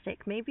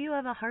fantastic. Maybe you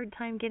have a hard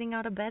time getting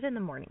out of bed in the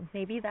morning.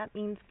 Maybe that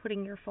means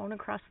putting your phone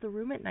across the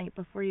room at night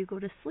before you go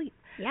to sleep.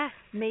 Yes.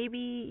 Maybe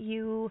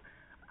you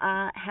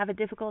have a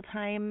difficult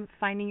time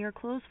finding your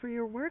clothes for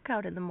your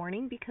workout in the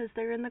morning because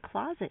they're in the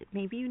closet.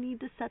 Maybe you need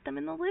to set them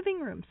in the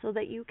living room so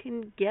that you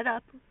can get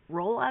up,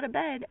 roll out of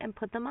bed, and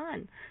put them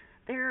on.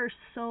 There are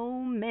so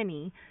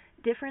many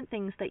different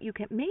things that you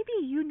can. Maybe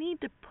you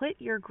need to put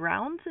your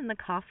grounds in the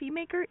coffee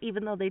maker,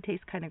 even though they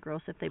taste kind of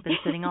gross if they've been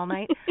sitting all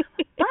night.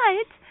 But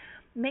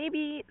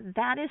maybe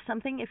that is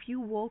something. If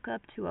you woke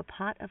up to a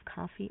pot of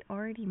coffee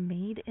already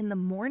made in the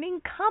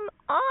morning, come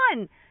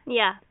on.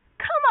 Yeah.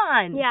 Come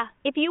on. Yeah.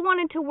 If you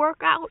wanted to work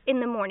out in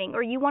the morning,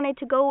 or you wanted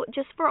to go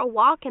just for a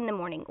walk in the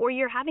morning, or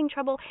you're having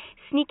trouble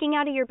sneaking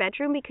out of your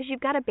bedroom because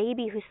you've got a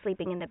baby who's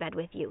sleeping in the bed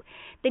with you,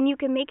 then you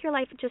can make your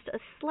life just a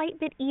slight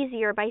bit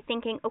easier by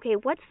thinking, okay,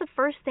 what's the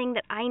first thing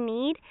that I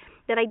need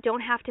that I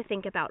don't have to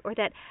think about or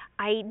that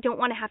I don't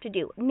want to have to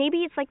do?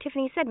 Maybe it's like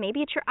Tiffany said, maybe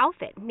it's your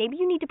outfit. Maybe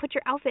you need to put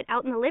your outfit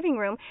out in the living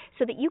room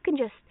so that you can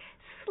just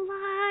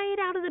slide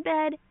out of the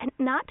bed and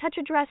not touch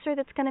a dresser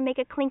that's going to make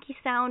a clinky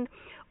sound,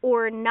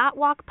 or not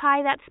walk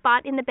by that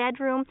spot in the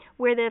bedroom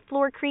where the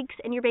floor creaks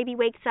and your baby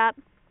wakes up.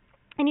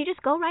 And you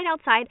just go right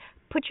outside,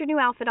 put your new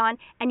outfit on,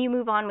 and you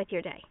move on with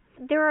your day.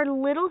 There are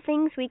little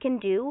things we can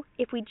do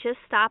if we just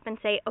stop and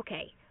say,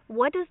 okay,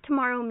 what does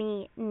tomorrow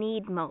me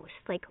need most?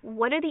 Like,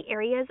 what are the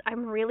areas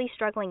I'm really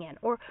struggling in?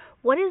 Or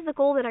what is the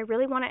goal that I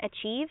really want to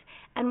achieve?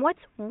 And what's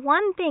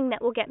one thing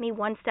that will get me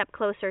one step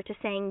closer to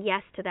saying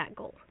yes to that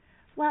goal?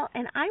 Well,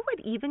 and I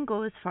would even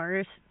go as far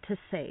as to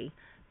say,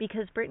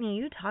 because Brittany,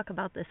 you talk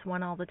about this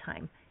one all the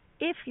time.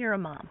 If you're a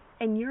mom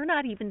and you're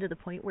not even to the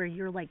point where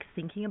you're like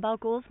thinking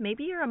about goals,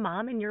 maybe you're a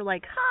mom and you're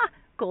like,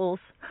 goals,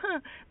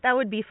 that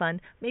would be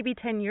fun. Maybe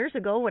 10 years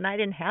ago when I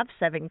didn't have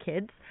 7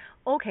 kids.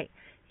 Okay,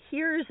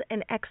 here's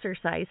an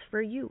exercise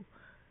for you.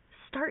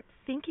 Start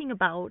thinking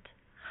about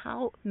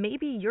how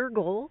maybe your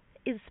goal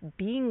is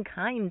being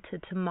kind to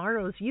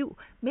tomorrow's you.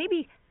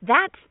 Maybe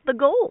that's the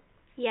goal.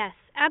 Yes,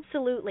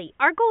 absolutely.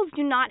 Our goals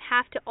do not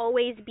have to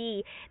always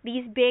be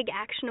these big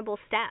actionable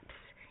steps.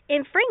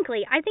 And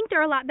frankly, I think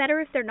they're a lot better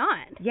if they're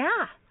not.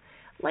 Yeah.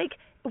 Like,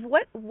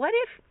 what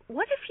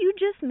if you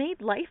just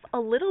made life a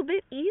little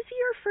bit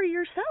easier for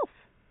yourself?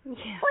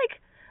 Yeah.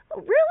 Like,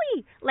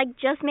 really? Like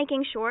just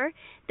making sure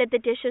that the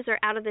dishes are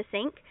out of the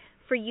sink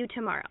for you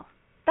tomorrow.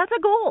 That's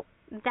a goal.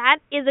 That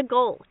is a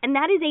goal, and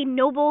that is a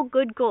noble,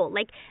 good goal.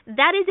 Like,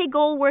 that is a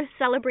goal worth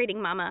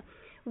celebrating, Mama.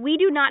 We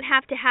do not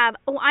have to have,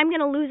 I'm going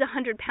to lose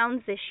 100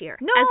 pounds this year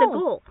as a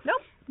goal.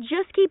 Nope.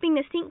 Just keeping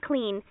the sink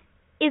clean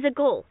is a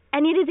goal,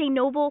 and it is a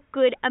noble,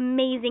 good,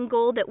 amazing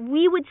goal that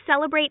we would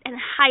celebrate and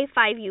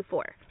high-five you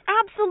for.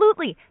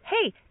 Absolutely.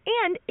 Hey,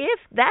 and if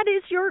that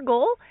is your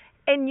goal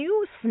and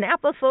you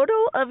snap a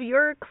photo of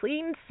your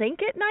clean sink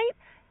at night,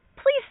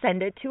 please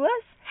send it to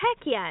us.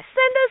 Heck yes.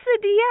 Send us a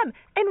DM,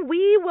 and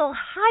we will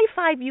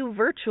high-five you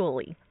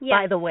virtually,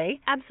 by the way.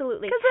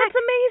 Absolutely. Because that's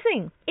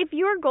amazing. If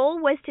your goal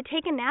was to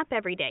take a nap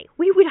every day,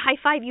 we would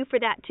high-five you for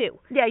that, too.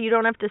 Yeah, you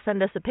don't have to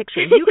send us a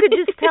picture. You could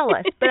just tell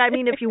us. But, I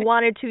mean, if you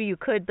wanted to, you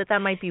could, but that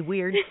might be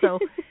weird. So,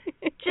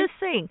 just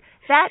saying.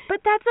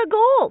 But that's a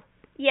goal.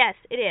 Yes,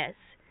 it is.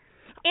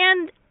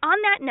 And on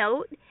that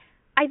note,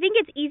 I think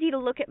it's easy to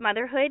look at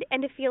motherhood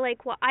and to feel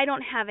like, well, I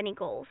don't have any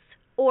goals.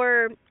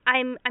 Or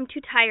I'm too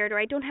tired, or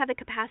I don't have the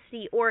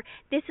capacity, or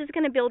this is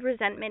going to build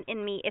resentment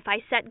in me if I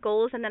set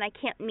goals and then I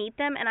can't meet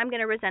them, and I'm going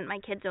to resent my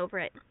kids over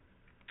it.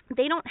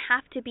 They don't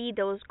have to be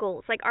those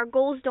goals. Like, our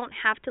goals don't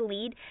have to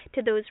lead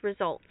to those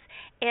results.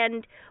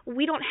 And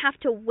we don't have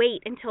to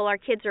wait until our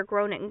kids are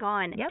grown and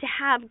gone to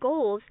have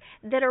goals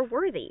that are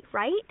worthy,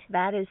 right?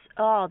 That is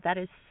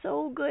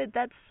so good.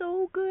 That's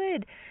so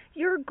good.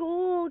 Your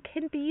goal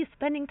can be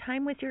spending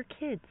time with your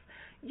kids.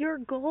 Your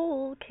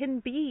goal can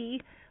be,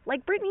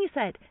 like Brittany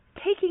said,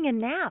 taking a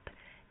nap.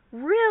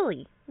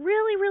 Really,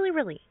 really, really,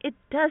 really. It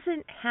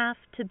doesn't have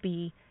to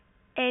be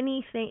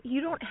anything.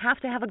 You don't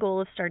have to have a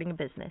goal of starting a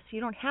business.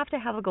 You don't have to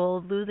have a goal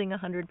of losing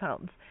 100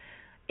 pounds.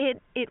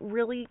 It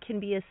really can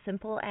be as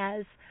simple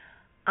as,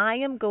 I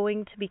am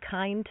going to be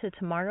kind to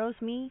tomorrow's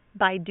me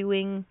by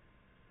doing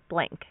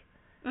blank.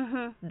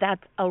 Mm-hmm.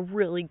 That's a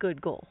really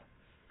good goal.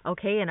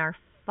 Okay, and our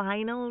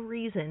final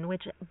reason,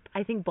 which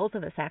I think both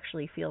of us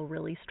actually feel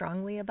really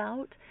strongly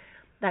about,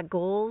 that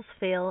goals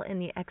fail in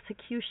the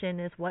execution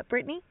is what,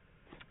 Brittany?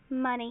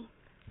 Money.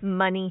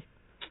 Money.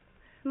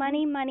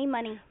 Money, money,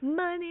 money.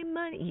 Money,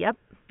 money. Yep,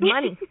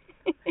 money.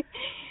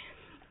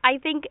 I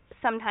think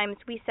sometimes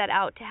we set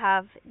out to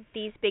have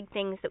these big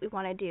things that we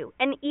want to do,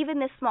 and even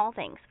the small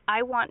things.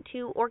 I want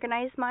to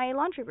organize my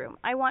laundry room.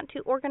 I want to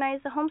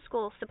organize the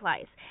homeschool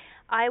supplies.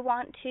 I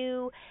want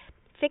to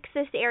fix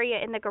this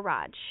area in the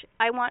garage.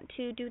 I want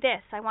to do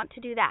this. I want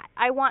to do that.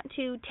 I want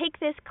to take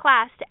this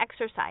class to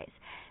exercise.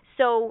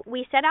 So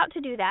we set out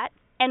to do that,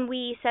 and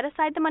we set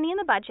aside the money in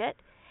the budget,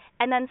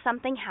 and then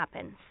something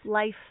happens.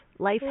 Life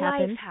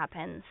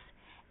happens.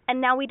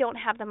 And now we don't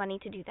have the money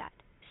to do that.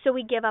 So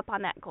we give up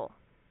on that goal.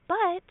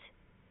 But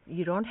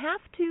you don't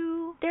have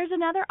to. There's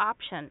another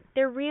option.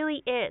 There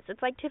really is.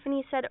 It's like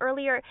Tiffany said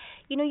earlier,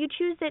 you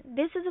choose that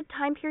this is a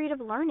time period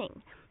of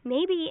learning.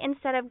 Maybe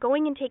instead of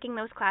going and taking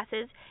those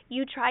classes,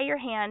 you try your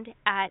hand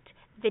at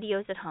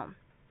videos at home.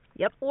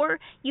 Yep. Or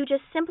you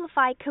just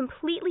simplify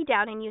completely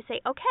down and you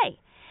say, okay,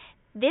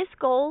 this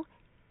goal,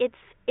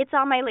 it's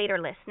on my later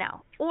list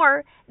now.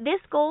 Or this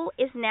goal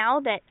is now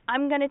that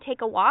I'm going to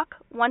take a walk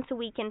once a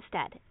week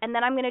instead. And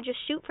then I'm going to just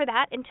shoot for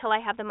that until I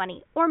have the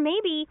money. Or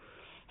maybe,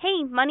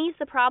 hey, money's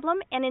the problem,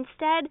 and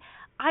instead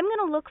I'm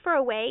going to look for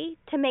a way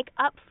to make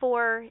up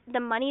for the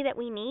money that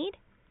we need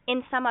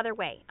in some other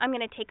way. I'm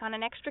going to take on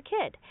an extra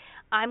kid.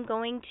 I'm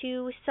going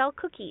to sell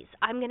cookies.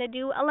 I'm going to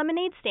do a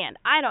lemonade stand.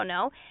 I don't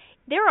know.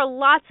 There are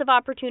lots of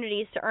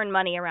opportunities to earn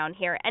money around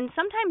here, and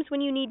sometimes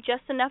when you need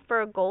just enough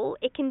for a goal,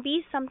 it can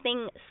be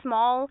something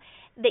small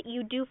that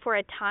you do for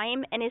a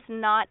time and is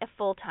not a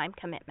full-time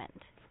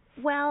commitment.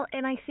 Well,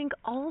 and I think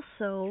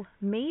also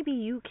maybe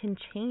you can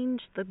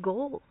change the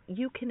goal.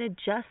 You can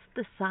adjust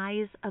the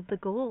size of the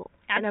goal.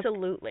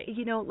 Absolutely.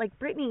 Like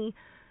Brittany,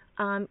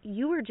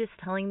 you were just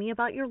telling me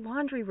about your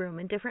laundry room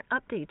and different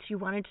updates you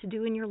wanted to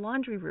do in your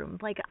laundry room.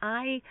 Like,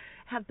 I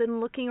have been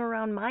looking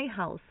around my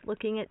house,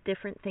 looking at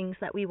different things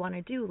that we want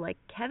to do. Like,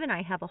 Kevin and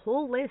I have a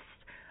whole list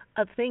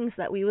of things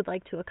that we would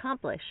like to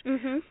accomplish.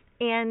 Mm-hmm.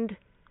 And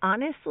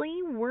honestly,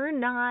 we're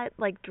not,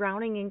 like,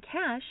 drowning in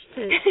cash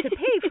to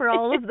pay for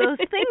all of those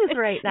things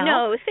right now.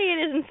 No, say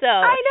it isn't so.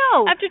 I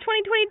know. After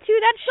 2022,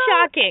 that's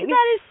shocking.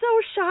 That is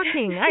so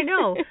shocking. I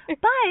know.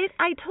 But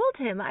I told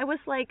him, I was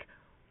like,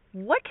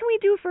 what can we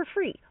do for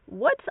free?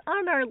 What's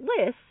on our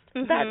list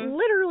that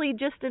literally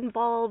just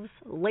involves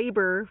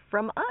labor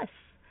from us?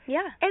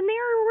 Yeah. And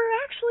there were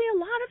actually a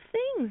lot of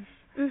things.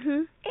 Mm-hmm.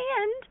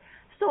 And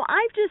so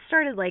I've just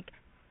started like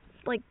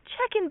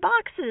checking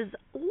boxes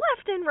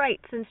left and right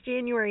since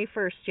January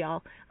 1st,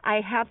 y'all.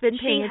 I have been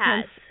paying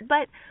attention.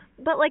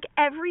 But like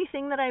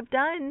everything that I've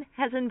done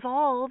has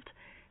involved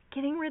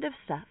getting rid of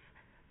stuff,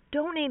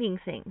 donating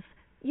things.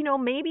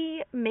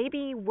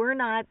 Maybe we're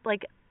not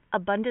like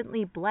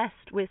abundantly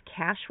blessed with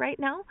cash right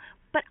now,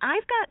 but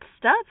I've got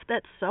stuff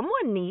that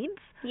someone needs.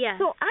 Yes.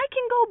 So I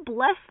can go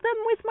bless them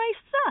with my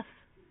stuff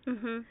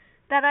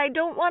that I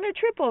don't want to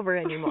trip over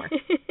anymore.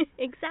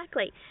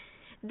 Exactly.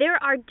 There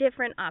are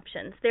different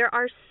options. There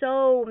are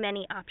so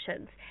many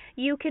options.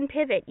 You can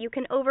pivot, you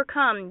can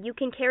overcome, you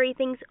can carry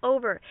things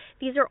over.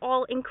 These are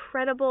all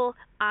incredible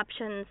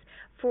options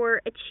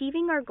for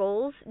achieving our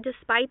goals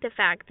despite the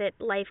fact that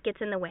life gets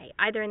in the way,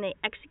 either in the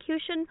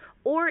execution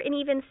or in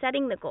even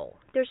setting the goal.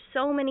 There's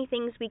so many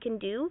things we can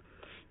do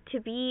to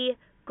be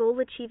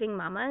goal-achieving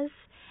mamas.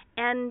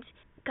 And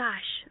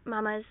gosh,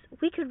 mamas,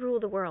 we could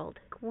rule the world.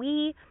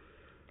 We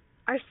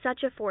are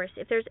such a force.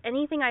 If there's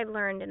anything I've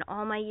learned in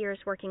all my years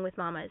working with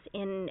mamas,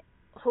 in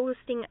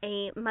hosting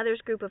a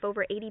mother's group of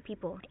over 80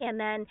 people, and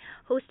then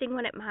hosting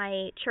one at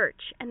my church,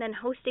 and then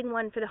hosting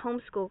one for the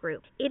homeschool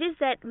group, it is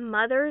that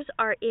mothers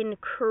are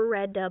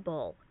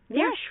incredible.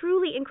 They're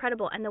truly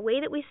incredible, and the way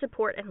that we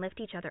support and lift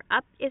each other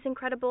up is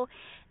incredible,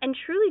 and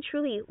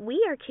truly,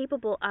 we are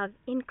capable of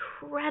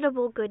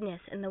incredible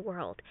goodness in the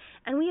world,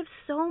 and we have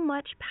so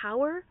much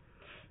power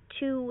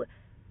to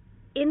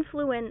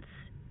influence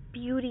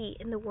beauty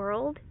in the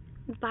world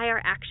by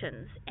our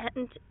actions.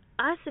 And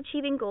us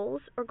achieving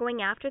goals or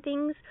going after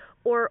things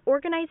or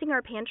organizing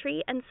our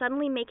pantry and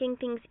suddenly making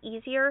things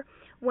easier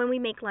when we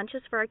make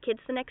lunches for our kids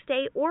the next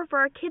day, or for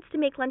our kids to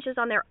make lunches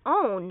on their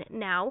own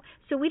now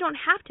so we don't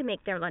have to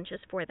make their lunches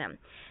for them.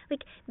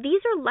 Like,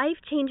 these are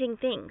life-changing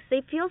things.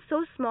 They feel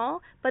so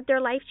small, but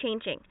they're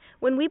life-changing.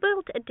 When we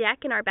built a deck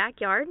in our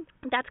backyard,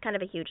 that's kind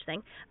of a huge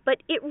thing, but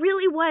it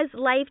really was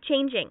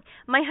life-changing.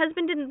 My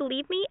husband didn't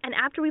believe me, and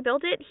after we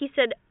built it, he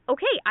said,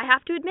 okay, I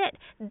have to admit,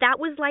 that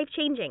was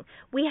life-changing.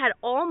 We had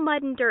all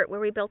mud and dirt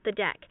where we built the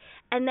deck,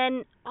 and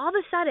then all of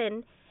a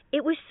sudden,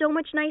 it was so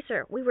much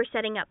nicer. We were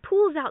setting up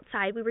pools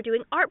outside. We were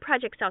doing art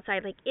projects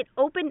outside. Like, it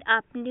opened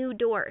up new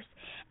doors.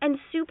 And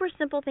super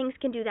simple things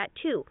can do that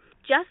too.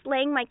 Just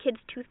laying my kids'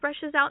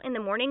 toothbrushes out in the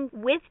morning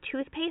with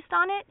toothpaste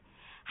on it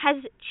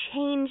has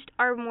changed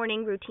our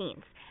morning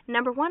routines.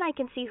 Number one, I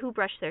can see who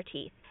brushed their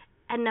teeth.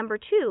 And number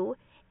two,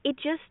 it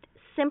just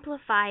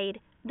simplified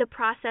the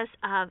process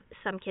of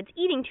some kids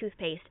eating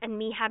toothpaste and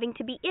me having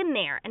to be in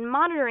there and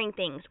monitoring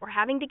things, or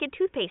having to get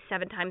toothpaste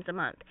 7 times a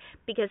month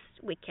because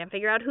we can't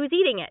figure out who's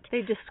eating it. They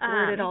just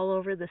squirt it all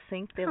over the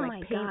sink. They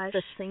paint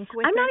the sink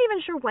with it. I'm not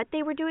even sure what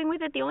they were doing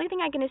with it. The only thing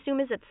I can assume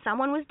is that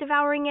someone was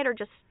devouring it or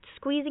just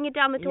squeezing it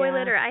down the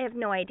toilet, or I have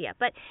no idea.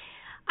 But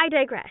I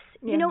digress.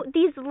 You know,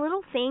 these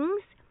little things,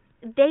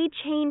 they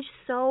change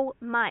so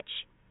much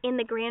in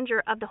the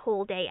grandeur of the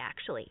whole day,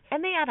 actually.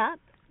 And they add up.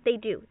 They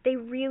do. They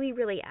really,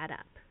 really add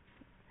up.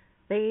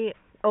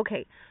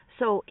 Okay,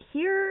 so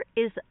here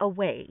is a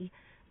way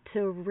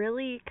to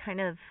really kind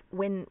of,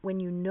 when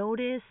you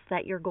notice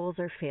that your goals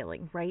are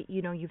failing, right?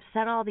 You know, you've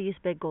set all these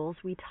big goals.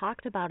 We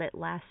talked about it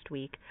last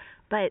week,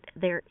 but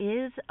there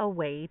is a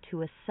way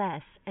to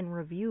assess and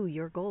review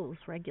your goals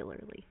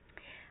regularly.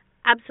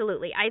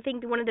 Absolutely. I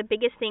think one of the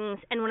biggest things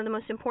and one of the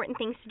most important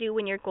things to do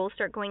when your goals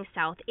start going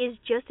south is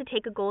just to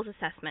take a goals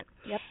assessment.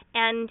 Yep.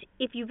 And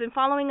if you've been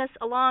following us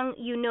along,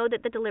 you know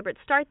that the Deliberate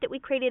Start that we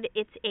created,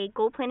 it's a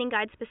goal planning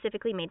guide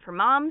specifically made for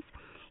moms.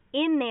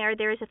 In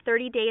there is a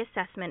 30-day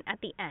assessment at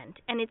the end,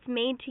 and it's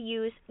made to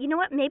use, you know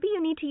what, maybe you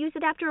need to use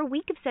it after a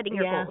week of setting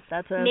your goals.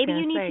 That's what maybe I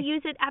was you need say. to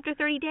use it after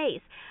 30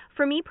 days.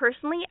 For me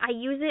personally, I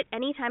use it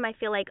anytime I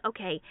feel like,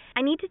 okay,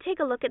 I need to take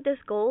a look at this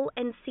goal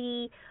and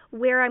see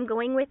where I'm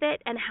going with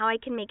it and how I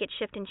can make it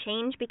shift and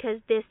change, because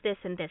this,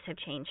 and this have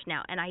changed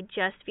now, and I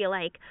just feel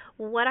like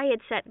what I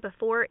had set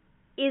before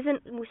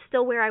isn't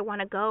still where I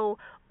want to go,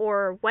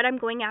 or what I'm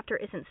going after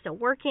isn't still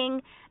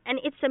working. And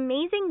it's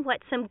amazing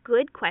what some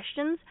good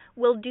questions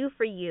will do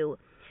for you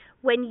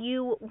when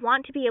you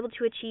want to be able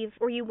to achieve,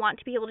 or you want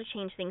to be able to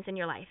change things in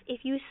your life. If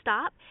you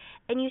stop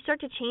and you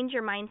start to change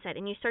your mindset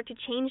and you start to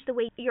change the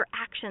way your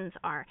actions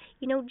are,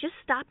 you know, just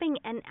stopping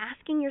and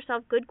asking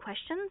yourself good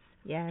questions,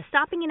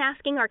 stopping and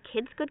asking our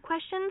kids good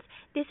questions,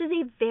 this is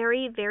a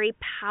very, very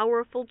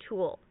powerful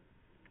tool.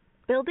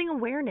 Building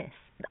awareness.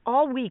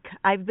 All week,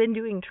 I've been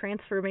doing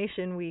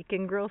Transformation Week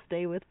and Growth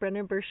Day with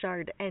Brendan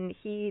Burchard, and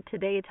he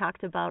today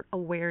talked about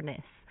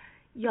awareness.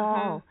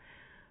 Y'all,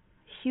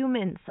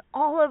 humans,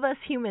 all of us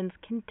humans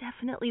can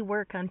definitely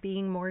work on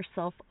being more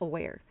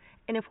self-aware.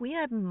 And if we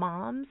had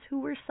moms who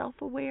were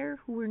self-aware,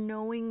 who were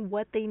knowing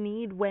what they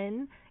need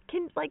when,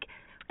 and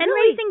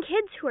really, raising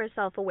kids who are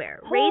self-aware.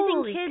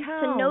 Raising kids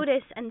to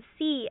notice and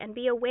see and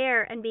be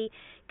aware and be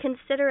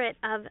considerate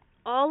of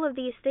all of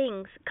these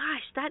things.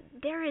 Gosh,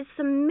 there is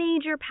some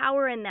major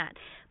power in that.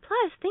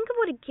 Plus, think of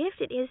what a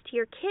gift it is to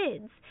your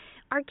kids.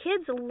 Our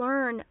kids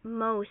learn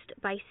most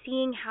by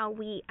seeing how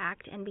we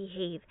act and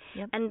behave,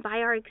 and by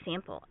our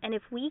example. And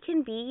if we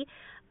can be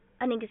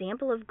an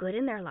example of good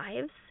in their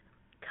lives,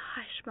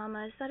 gosh,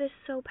 mamas, that is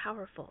so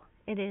powerful.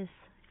 It is.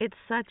 It's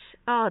such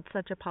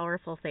a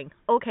powerful thing.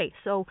 Okay,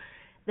 so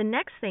the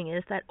next thing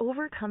is that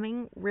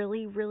overcoming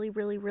really, really,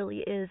 really, really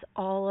is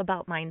all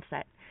about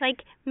mindset.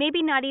 Like,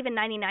 maybe not even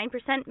 99%,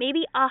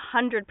 maybe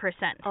 100%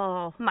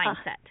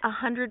 mindset.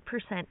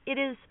 100%. It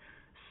is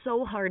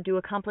so hard to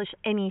accomplish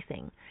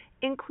anything,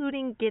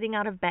 including getting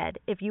out of bed,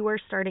 if you are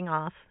starting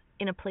off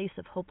in a place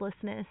of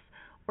hopelessness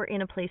or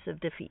in a place of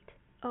defeat.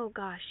 Oh,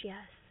 gosh,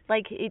 yes.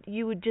 Like,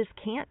 you just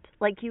can't.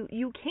 Like, you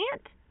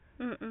can't.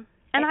 Mm-mm.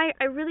 And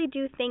I really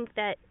do think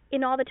that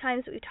in all the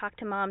times that we talk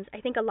to moms,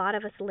 I think a lot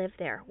of us live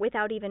there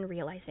without even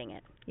realizing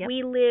it. Yep.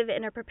 We live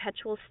in a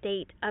perpetual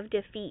state of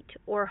defeat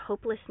or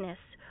hopelessness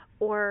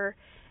or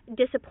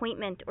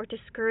disappointment or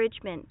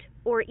discouragement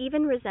or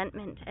even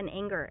resentment and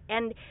anger.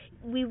 And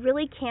we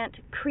really can't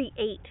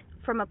create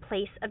from a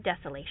place of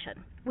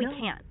desolation. We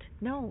can't.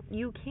 No,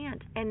 you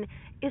can't. And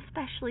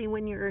especially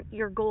when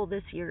your goal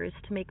this year is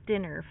to make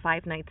dinner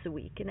 5 nights a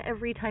week. And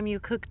every time you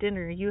cook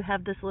dinner, you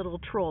have this little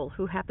troll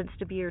who happens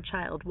to be your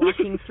child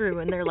walking through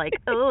and they're like,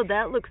 oh,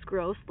 that looks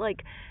gross.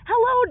 Like,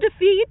 hello,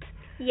 defeat.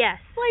 Yes.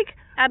 Like,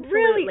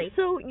 absolutely. Really?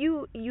 So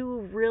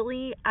you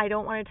really, I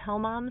don't want to tell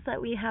moms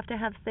that we have to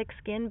have thick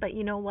skin, but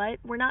you know what?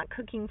 We're not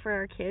cooking for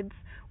our kids.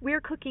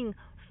 We're cooking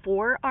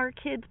for our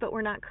kids, but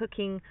we're not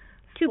cooking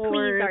to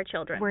please our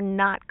children. We're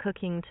not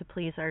cooking to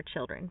please our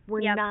children.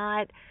 We're Yep.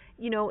 not,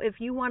 if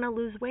you want to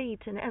lose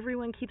weight and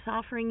everyone keeps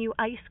offering you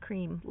ice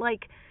cream,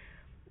 like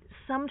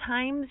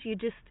sometimes you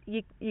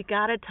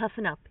got to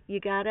toughen up. You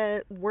got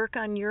to work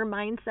on your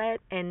mindset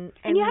and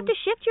you have to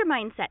shift your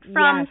mindset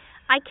from Yes.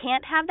 I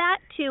can't have that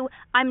to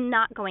I'm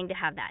not going to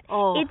have that.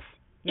 Oh.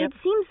 Yep. It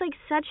seems like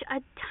such a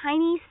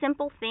tiny,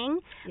 simple thing,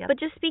 Yep. but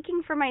just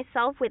speaking for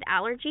myself with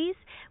allergies,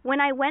 when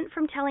I went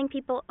from telling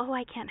people, oh,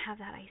 I can't have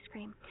that ice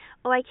cream,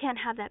 oh, I can't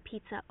have that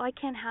pizza, oh, I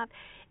can't have,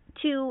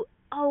 to,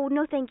 oh,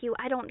 no, thank you,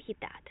 I don't eat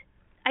that.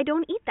 I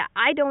don't eat that.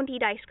 I don't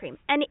eat ice cream.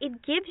 And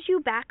it gives you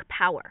back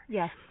power.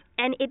 Yes.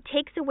 And it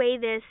takes away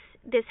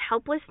this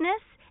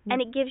helplessness,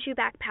 and it gives you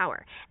back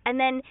power. And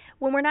then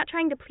when we're not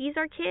trying to please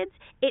our kids,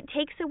 it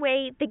takes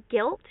away the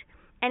guilt,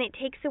 and it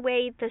takes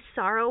away the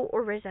sorrow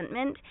or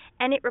resentment,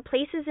 and it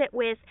replaces it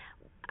with,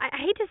 I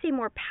hate to say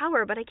more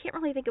power, but I can't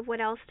really think of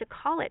what else to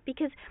call it,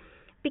 because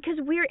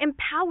we're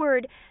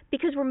empowered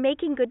because we're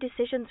making good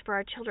decisions for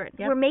our children.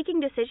 Yep. We're making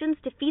decisions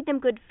to feed them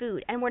good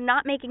food, and we're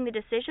not making the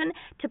decision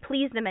to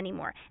please them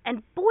anymore.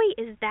 And boy,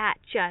 is that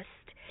just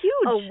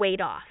huge. a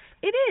weight off.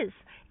 It is.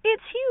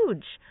 It's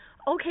huge.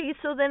 Okay,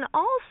 so then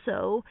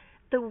also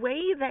the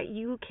way that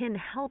you can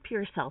help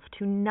yourself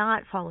to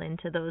not fall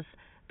into those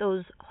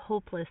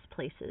hopeless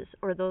places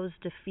or those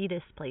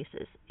defeatist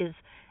places is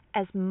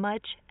as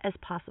much as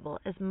possible,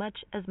 as much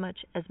as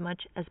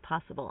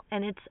possible.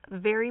 And it's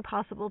very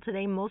possible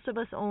today. Most of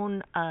us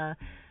own a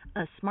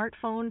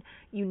smartphone.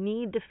 You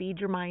need to feed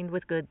your mind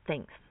with good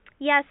things.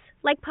 Yes,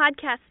 like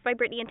podcasts by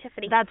Brittany and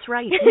Tiffany. That's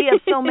right. We have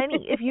so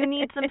many. If you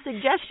need some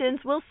suggestions,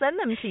 we'll send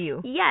them to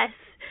you. Yes.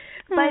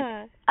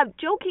 But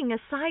joking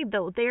aside,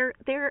 though,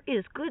 there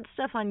is good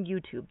stuff on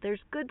YouTube.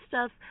 There's good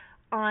stuff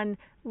on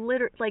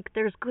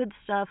there's good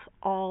stuff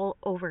all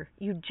over.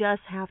 You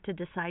just have to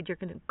decide you're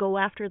going to go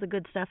after the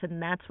good stuff, and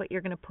that's what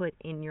you're going to put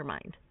in your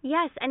mind.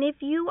 Yes, and if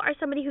you are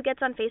somebody who gets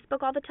on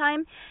Facebook all the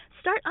time,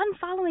 start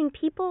unfollowing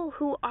people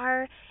who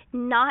are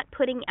not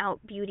putting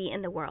out beauty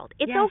in the world.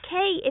 It's Yes.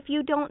 okay if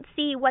you don't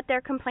see what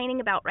they're complaining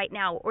about right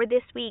now or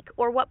this week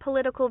or what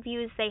political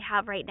views they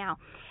have right now.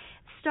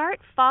 Start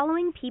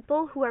following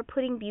people who are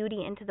putting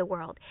beauty into the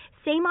world.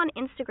 Same on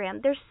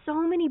Instagram. There's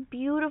so many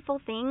beautiful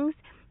things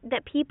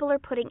that people are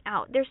putting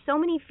out. There's so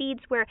many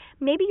feeds where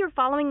maybe you're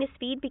following this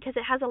feed because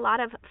it has a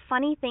lot of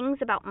funny things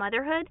about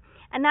motherhood,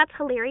 and that's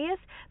hilarious,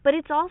 but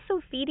it's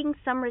also feeding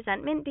some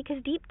resentment because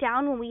deep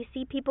down when we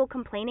see people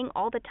complaining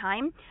all the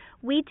time,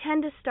 we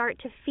tend to start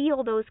to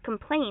feel those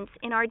complaints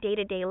in our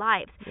day-to-day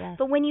lives. Yes.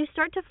 But when you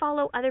start to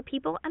follow other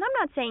people, and I'm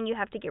not saying you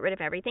have to get rid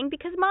of everything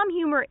because mom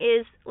humor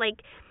is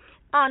like,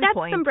 On that's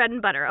point. some bread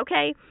and butter,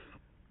 okay?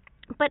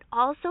 But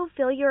also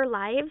fill your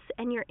lives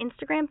and your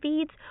Instagram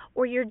feeds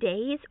or your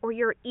days or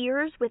your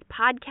ears with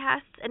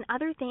podcasts and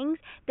other things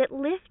that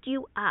lift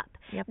you up,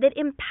 Yep. that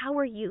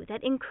empower you,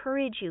 that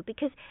encourage you,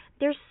 because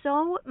there's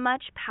so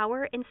much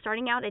power in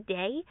starting out a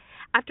day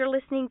after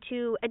listening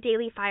to A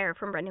Daily Fire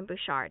from Brendon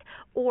Burchard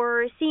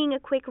or seeing a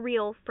quick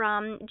reel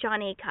from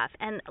Jon Acuff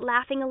and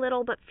laughing a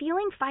little but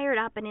feeling fired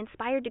up and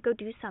inspired to go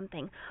do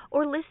something,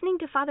 or listening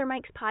to Father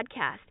Mike's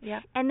podcast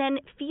Yep. and then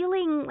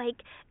feeling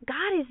like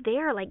God is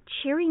there, like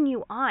cheering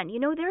you on. You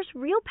know, there's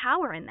real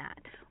power in that.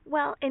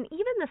 Well, and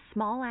even the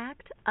small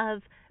act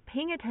of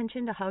paying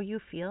attention to how you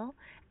feel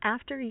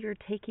after you're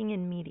taking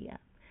in media.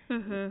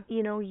 Mm-hmm.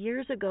 You know,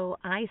 years ago,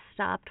 I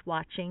stopped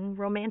watching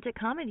romantic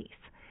comedies.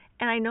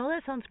 And I know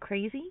that sounds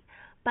crazy,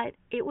 but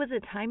it was a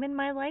time in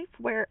my life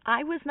where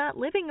I was not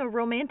living a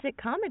romantic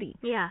comedy.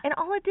 Yeah. And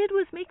all it did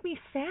was make me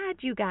sad,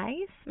 you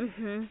guys.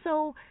 Mm-hmm.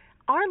 So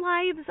our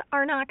lives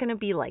are not going to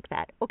be like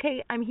that.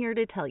 Okay, I'm here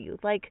to tell you.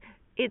 Like,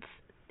 it's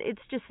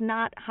just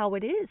not how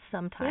it is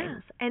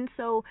sometimes. Yeah. And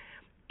so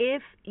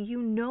if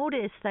you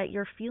notice that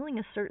you're feeling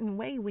a certain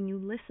way when you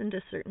listen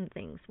to certain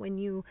things, when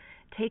you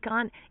take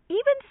on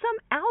even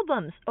some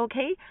albums,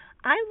 okay?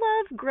 I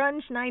love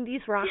grunge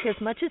 90s rock as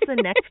much as the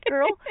next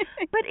girl,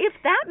 but if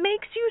that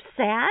makes you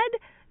sad,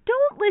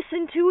 don't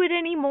listen to it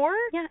anymore.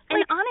 Yeah,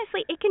 and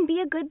honestly, it can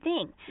be a good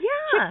thing.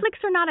 Yeah. Chick flicks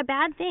are not a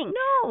bad thing.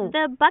 No.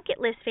 The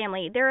Bucket List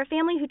family, they're a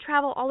family who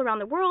travel all around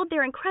the world.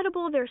 They're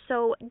incredible. They're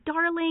so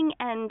darling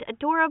and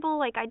adorable.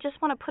 Like, I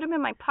just want to put them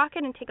in my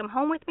pocket and take them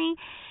home with me.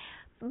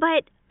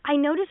 But I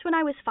noticed when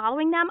I was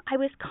following them, I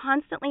was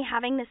constantly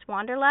having this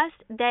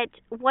wanderlust that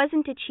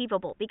wasn't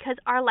achievable because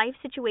our life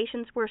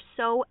situations were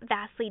so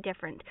vastly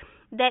different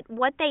that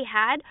what they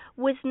had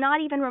was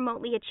not even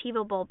remotely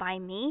achievable by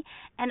me,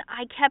 and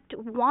I kept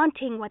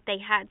wanting what they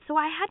had. So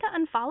I had to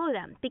unfollow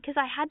them because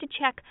I had to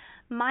check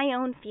my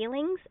own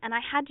feelings, and I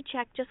had to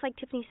check, just like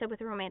Tiffany said with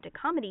the romantic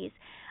comedies,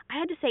 I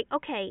had to say,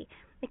 okay,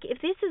 like if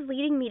this is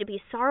leading me to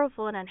be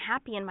sorrowful and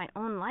unhappy in my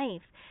own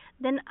life,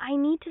 then I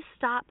need to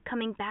stop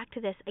coming back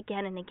to this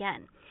again and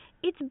again.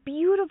 It's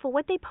beautiful.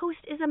 What they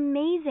post is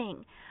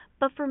amazing.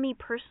 But for me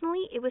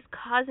personally, it was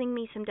causing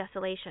me some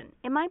desolation.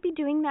 It might be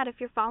doing that if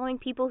you're following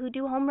people who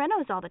do home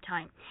renos all the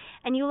time.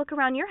 And you look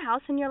around your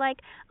house and you're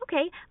like,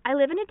 okay, I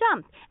live in a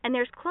dump, and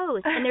there's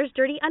clothes, and there's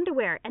dirty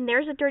underwear, and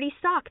there's a dirty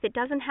sock that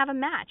doesn't have a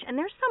match, and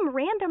there's some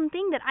random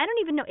thing that I don't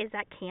even know. Is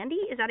that candy?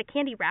 Is that a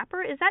candy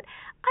wrapper? Is that,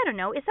 I don't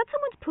know, is that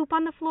someone's poop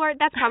on the floor?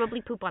 That's probably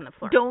poop on the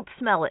floor. Don't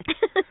smell it.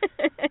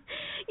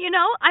 You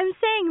know, I'm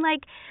saying,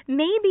 like,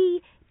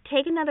 maybe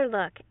take another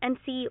look and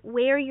see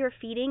where you're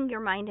feeding your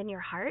mind and your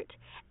heart,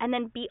 and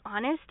then be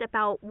honest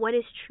about what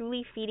is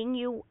truly feeding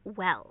you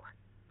well.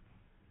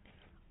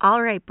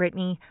 All right,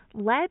 Brittany,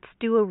 let's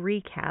do a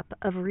recap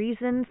of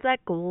reasons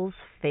that goals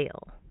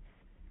fail.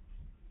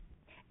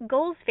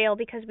 Goals fail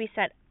because we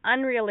set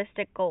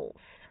unrealistic goals.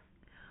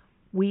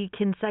 We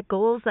can set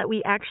goals that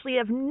we actually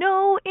have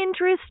no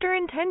interest or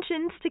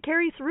intentions to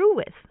carry through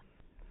with.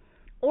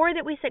 Or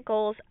that we set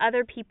goals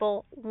other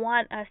people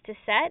want us to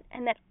set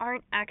and that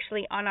aren't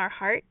actually on our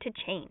heart to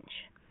change.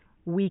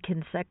 We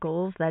can set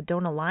goals that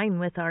don't align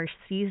with our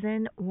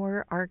season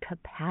or our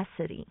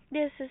capacity.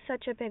 This is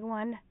such a big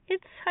one.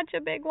 It's such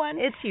a big one.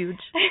 It's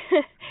huge.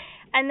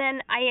 And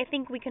then I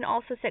think we can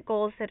also set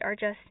goals that are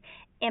just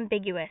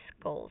ambiguous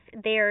goals.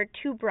 They're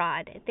too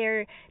broad.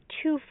 They're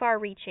too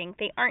far-reaching.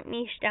 They aren't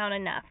niche down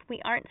enough.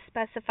 We aren't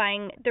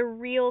specifying the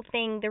real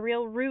thing, the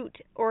real root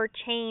or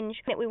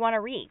change that we want to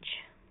reach.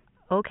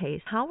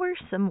 Okay, how are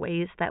some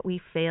ways that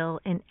we fail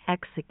in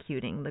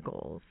executing the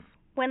goals?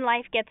 When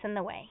life gets in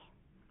the way.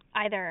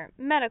 Either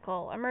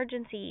medical,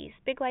 emergencies,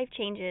 big life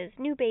changes,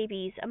 new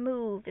babies, a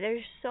move.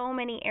 There's so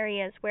many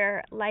areas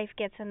where life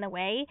gets in the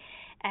way,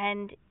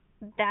 and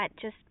that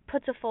just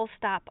puts a full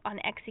stop on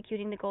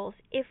executing the goals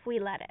if we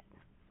let it.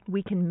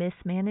 We can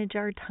mismanage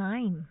our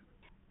time.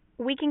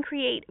 We can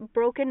create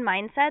broken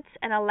mindsets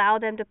and allow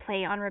them to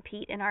play on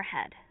repeat in our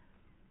head.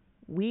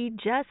 We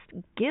just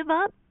give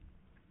up.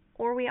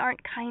 Or we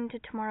aren't kind to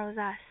tomorrow's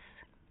us.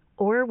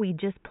 Or we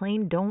just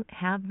plain don't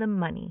have the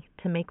money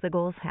to make the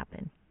goals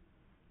happen.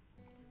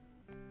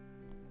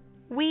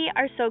 We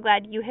are so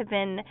glad you have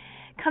been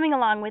coming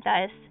along with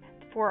us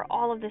for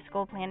all of this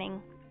goal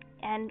planning.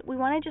 And we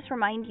want to just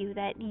remind you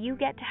that you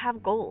get to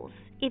have goals.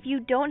 If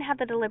you don't have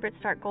the Deliberate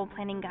Start Goal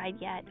Planning Guide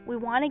yet, we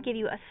want to give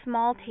you a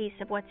small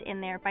taste of what's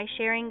in there by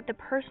sharing the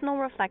personal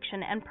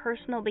reflection and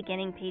personal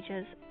beginning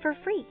pages for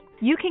free.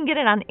 You can get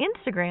it on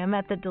Instagram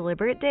at The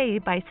Deliberate Day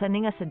by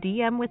sending us a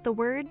DM with the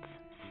words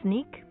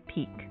sneak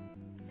peek.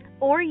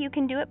 Or you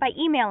can do it by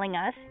emailing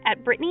us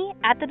at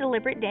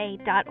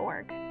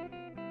brittany@thedeliberateday.org.